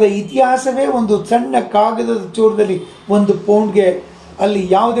 ಲಂಡನ್ ನಗರದ ಇತಿಹಾಸವೇ ಒಂದು ಸಣ್ಣ ಕಾಗದದ ಚೂರದಲ್ಲಿ ಒಂದು ಪೌಂಡ್ಗೆ ಅಲ್ಲಿ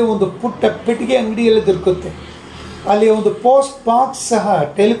ಯಾವುದೇ ಒಂದು ಪುಟ್ಟ ಪೆಟ್ಟಿಗೆ ಅಂಗಡಿಯಲ್ಲಿ ದೊರಕುತ್ತೆ. ಅಲ್ಲಿ ಒಂದು ಪೋಸ್ಟ್ ಬಾಕ್ಸ್ ಸಹ,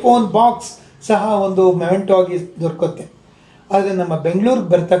 ಟೆಲಿಫೋನ್ ಬಾಕ್ಸ್ ಸಹ ಒಂದು ಮೆಮೆಂಟೋ ಆಗಿ ದೊರಕುತ್ತೆ. ಆದರೆ ನಮ್ಮ ಬೆಂಗಳೂರಿಗೆ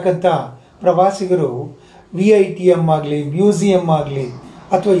ಬರ್ತಕ್ಕಂಥ ಪ್ರವಾಸಿಗರು VITM ಆಗಲಿ, ಮ್ಯೂಸಿಯಂ ಆಗಲಿ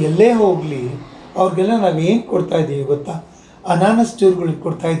ಅಥವಾ ಎಲ್ಲೇ ಹೋಗಲಿ, ಅವ್ರಿಗೆಲ್ಲ ನಾವೇನು ಕೊಡ್ತಾ ಇದ್ದೀವಿ ಗೊತ್ತಾ? ಅನಾನಸ್ ಚೂರುಗಳಿಗೆ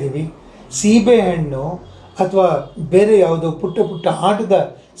ಕೊಡ್ತಾ ಇದ್ದೀವಿ, ಸೀಬೆ ಹಣ್ಣು ಅಥವಾ ಬೇರೆ ಯಾವುದೋ ಪುಟ್ಟ ಪುಟ್ಟ ಆಟದ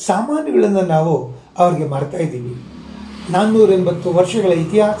ಸಾಮಾನುಗಳನ್ನು ನಾವು ಅವ್ರಿಗೆ ಮಾರ್ತಾ ಇದ್ದೀವಿ. 480 ವರ್ಷಗಳ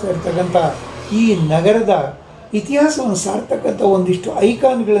ಇತಿಹಾಸ ಇರ್ತಕ್ಕಂಥ ಈ ನಗರದ ಇತಿಹಾಸವನ್ನು ಸಾರ್ತಕ್ಕಂಥ ಒಂದಿಷ್ಟು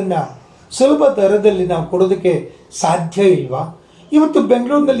ಐಕಾನ್ಗಳನ್ನು ಸುಲಭ ದರದಲ್ಲಿ ನಾವು ಕೊಡೋದಕ್ಕೆ ಸಾಧ್ಯ ಇಲ್ವಾ? ಇವತ್ತು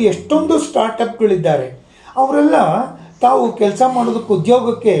ಬೆಂಗಳೂರಿನಲ್ಲಿ ಎಷ್ಟೊಂದು ಸ್ಟಾರ್ಟಪ್ಗಳಿದ್ದಾರೆ. ಅವರೆಲ್ಲ ತಾವು ಕೆಲಸ ಮಾಡೋದಕ್ಕೆ,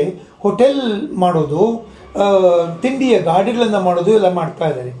 ಉದ್ಯೋಗಕ್ಕೆ ಹೋಟೆಲ್ ಮಾಡೋದು, ತಿಂಡಿಯ ಗಾಡಿಗಳನ್ನು ಮಾಡೋದು ಎಲ್ಲ ಮಾಡ್ತಾ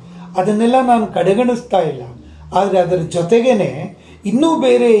ಇದ್ದಾರೆ. ಅದನ್ನೆಲ್ಲ ನಾನು ಕಡೆಗಣಿಸ್ತಾ ಇಲ್ಲ. ಆದರೆ ಅದರ ಜೊತೆಗೇನೆ ಇನ್ನೂ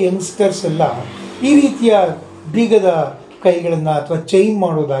ಬೇರೆ ಯಂಗ್ಸ್ಟರ್ಸ್ ಎಲ್ಲ ಈ ರೀತಿಯ ಬೀಗದ ಕೈಗಳನ್ನು ಅಥವಾ ಚೈನ್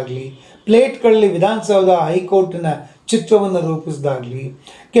ಮಾಡೋದಾಗಲಿ, ಪ್ಲೇಟ್ಗಳಲ್ಲಿ ವಿಧಾನಸೌಧ ಹೈಕೋರ್ಟ್ನ ಚಿತ್ರವನ್ನು ರೂಪಿಸೋದಾಗಲಿ,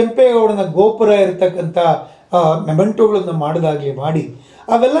 ಕೆಂಪೇಗೌಡನ ಗೋಪುರ ಇರತಕ್ಕಂಥ ಮೆಮೆಂಟೋಗಳನ್ನು ಮಾಡೋದಾಗಲಿ ಮಾಡಿ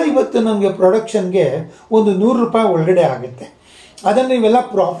ಅವೆಲ್ಲ ಇವತ್ತು ನಮಗೆ ಪ್ರೊಡಕ್ಷನ್ಗೆ ಒಂದು ₹100 ಒಳಗಡೆ ಆಗುತ್ತೆ. ಅದನ್ನು ಇವೆಲ್ಲ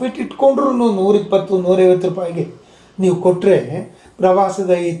ಪ್ರಾಫಿಟ್ ಇಟ್ಕೊಂಡ್ರೂ ₹120-150 ನೀವು ಕೊಟ್ಟರೆ,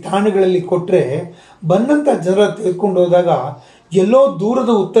 ಪ್ರವಾಸದ ಈ ತಾಣಗಳಲ್ಲಿ ಕೊಟ್ಟರೆ, ಬಂದಂಥ ಜನರ ತೆಗೆದುಕೊಂಡು ಹೋದಾಗ ಎಲ್ಲೋ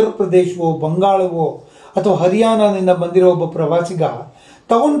ದೂರದ ಉತ್ತರ ಪ್ರದೇಶವೋ, ಬಂಗಾಳವೋ ಅಥವಾ ಹರಿಯಾಣದಿಂದ ಬಂದಿರೋ ಒಬ್ಬ ಪ್ರವಾಸಿಗ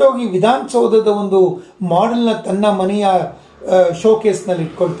ತಗೊಂಡೋಗಿ ವಿಧಾನಸೌಧದ ಒಂದು ಮಾಡೆಲ್ನ ತನ್ನ ಮನೆಯ ಶೋಕೇಸ್ನಲ್ಲಿ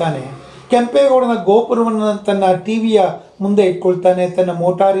ಇಟ್ಕೊಳ್ತಾನೆ, ಕೆಂಪೇಗೌಡನ ಗೋಪುರವನ್ನು ತನ್ನ ಟಿವಿಯ ಮುಂದೆ ಇಟ್ಕೊಳ್ತಾನೆ, ತನ್ನ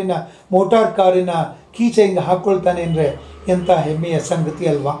ಮೋಟಾರ್ ಕಾರಿನ ಕೀಚೆಂಗೆ ಹಾಕ್ಕೊಳ್ತಾನೆ ಅಂದರೆ ಎಂಥ ಹೆಮ್ಮೆಯ ಸಂಗತಿ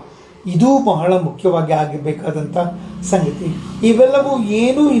ಅಲ್ವಾ? ಇದು ಬಹಳ ಮುಖ್ಯವಾಗಿ ಆಗಿರಬೇಕಾದಂಥ ಸಂಗತಿ. ಇವೆಲ್ಲವೂ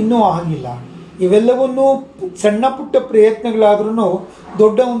ಏನೂ ಇನ್ನೂ ಆಗಿಲ್ಲ. ಇವೆಲ್ಲವನ್ನೂ ಸಣ್ಣ ಪುಟ್ಟ ಪ್ರಯತ್ನಗಳಾದ್ರೂ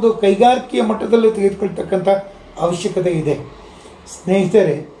ದೊಡ್ಡ ಒಂದು ಕೈಗಾರಿಕೆಯ ಮಟ್ಟದಲ್ಲಿ ತೆಗೆದುಕೊಳ್ತಕ್ಕಂಥ ಅವಶ್ಯಕತೆ ಇದೆ.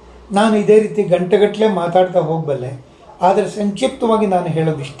 ಸ್ನೇಹಿತರೆ, ನಾನು ಇದೇ ರೀತಿ ಗಂಟೆಗಟ್ಟಲೆ ಮಾತಾಡ್ತಾ ಹೋಗಬಲ್ಲೆ. ಆದರೆ ಸಂಕ್ಷಿಪ್ತವಾಗಿ ನಾನು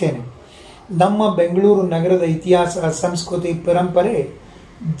ಹೇಳೋದಿಷ್ಟೇನೆ. ನಮ್ಮ ಬೆಂಗಳೂರು ನಗರದ ಇತಿಹಾಸ, ಸಂಸ್ಕೃತಿ, ಪರಂಪರೆ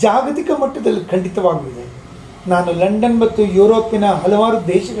ಜಾಗತಿಕ ಮಟ್ಟದಲ್ಲಿ ಖಂಡಿತವಾಗಿದೆ. ನಾನು ಲಂಡನ್ ಮತ್ತು ಯುರೋಪಿನ ಹಲವಾರು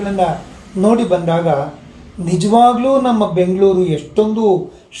ದೇಶಗಳನ್ನು ನೋಡಿ ಬಂದಾಗ ನಿಜವಾಗ್ಲೂ ನಮ್ಮ ಬೆಂಗಳೂರು ಎಷ್ಟೊಂದು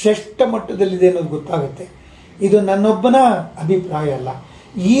ಶ್ರೇಷ್ಠ ಮಟ್ಟದಲ್ಲಿದೆ ಅನ್ನೋದು ಗೊತ್ತಾಗುತ್ತೆ. ಇದು ನನ್ನೊಬ್ಬನ ಅಭಿಪ್ರಾಯ ಅಲ್ಲ.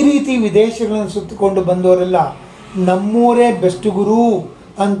 ಈ ರೀತಿ ವಿದೇಶಗಳನ್ನು ಸುತ್ತಿಕೊಂಡು ಬಂದವರೆಲ್ಲ ನಮ್ಮೂರೇ ಬೆಸ್ಟ್ ಗುರು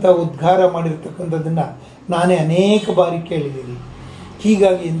ಅಂತ ಉದ್ಗಾರ ಮಾಡಿರ್ತಕ್ಕಂಥದ್ದನ್ನು ನಾನೇ ಅನೇಕ ಬಾರಿ ಕೇಳಿದ್ದೀನಿ.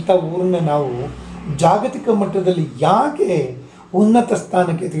 ಹೀಗಾಗಿ ಇಂಥ ಊರನ್ನ ನಾವು ಜಾಗತಿಕ ಮಟ್ಟದಲ್ಲಿ ಯಾಕೆ ಉನ್ನತ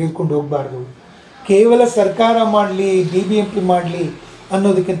ಸ್ಥಾನಕ್ಕೆ ತೆಗೆದುಕೊಂಡು ಹೋಗಬಾರ್ದು? ಕೇವಲ ಸರ್ಕಾರ ಮಾಡಲಿ, BBMP ಮಾಡಲಿ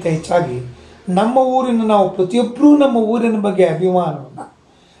ಅನ್ನೋದಕ್ಕಿಂತ ಹೆಚ್ಚಾಗಿ ನಮ್ಮ ಊರಿನ ನಾವು ಪ್ರತಿಯೊಬ್ಬರೂ ನಮ್ಮ ಊರಿನ ಬಗ್ಗೆ ಅಭಿಮಾನವನ್ನು,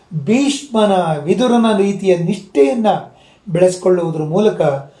 ಭೀಷ್ಮನ, ವಿದುರನ ರೀತಿಯ ನಿಷ್ಠೆಯನ್ನು ಬೆಳೆಸ್ಕೊಳ್ಳುವುದರ ಮೂಲಕ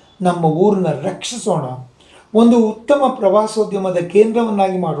ನಮ್ಮ ಊರನ್ನ ರಕ್ಷಿಸೋಣ. ಒಂದು ಉತ್ತಮ ಪ್ರವಾಸೋದ್ಯಮದ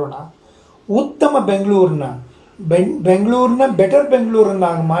ಕೇಂದ್ರವನ್ನಾಗಿ ಮಾಡೋಣ. ಉತ್ತಮ ಬೆಂಗಳೂರನ್ನ ಬೆಟರ್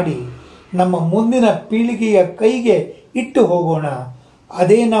ಬೆಂಗಳೂರನ್ನಾಗಿ ಮಾಡಿ ನಮ್ಮ ಮುಂದಿನ ಪೀಳಿಗೆಯ ಕೈಗೆ ಇಟ್ಟು ಹೋಗೋಣ.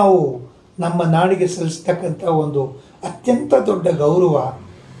 ಅದೇ ನಾವು ನಮ್ಮ ನಾಡಿಗೆ ಸಲ್ಲಿಸ್ತಕ್ಕಂಥ ಒಂದು ಅತ್ಯಂತ ದೊಡ್ಡ ಗೌರವ.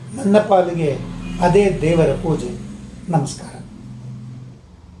 ನನ್ನ ಪಾಲಿಗೆ ಅದೇ ದೇವರ ಪೂಜೆ. ನಮಸ್ಕಾರ.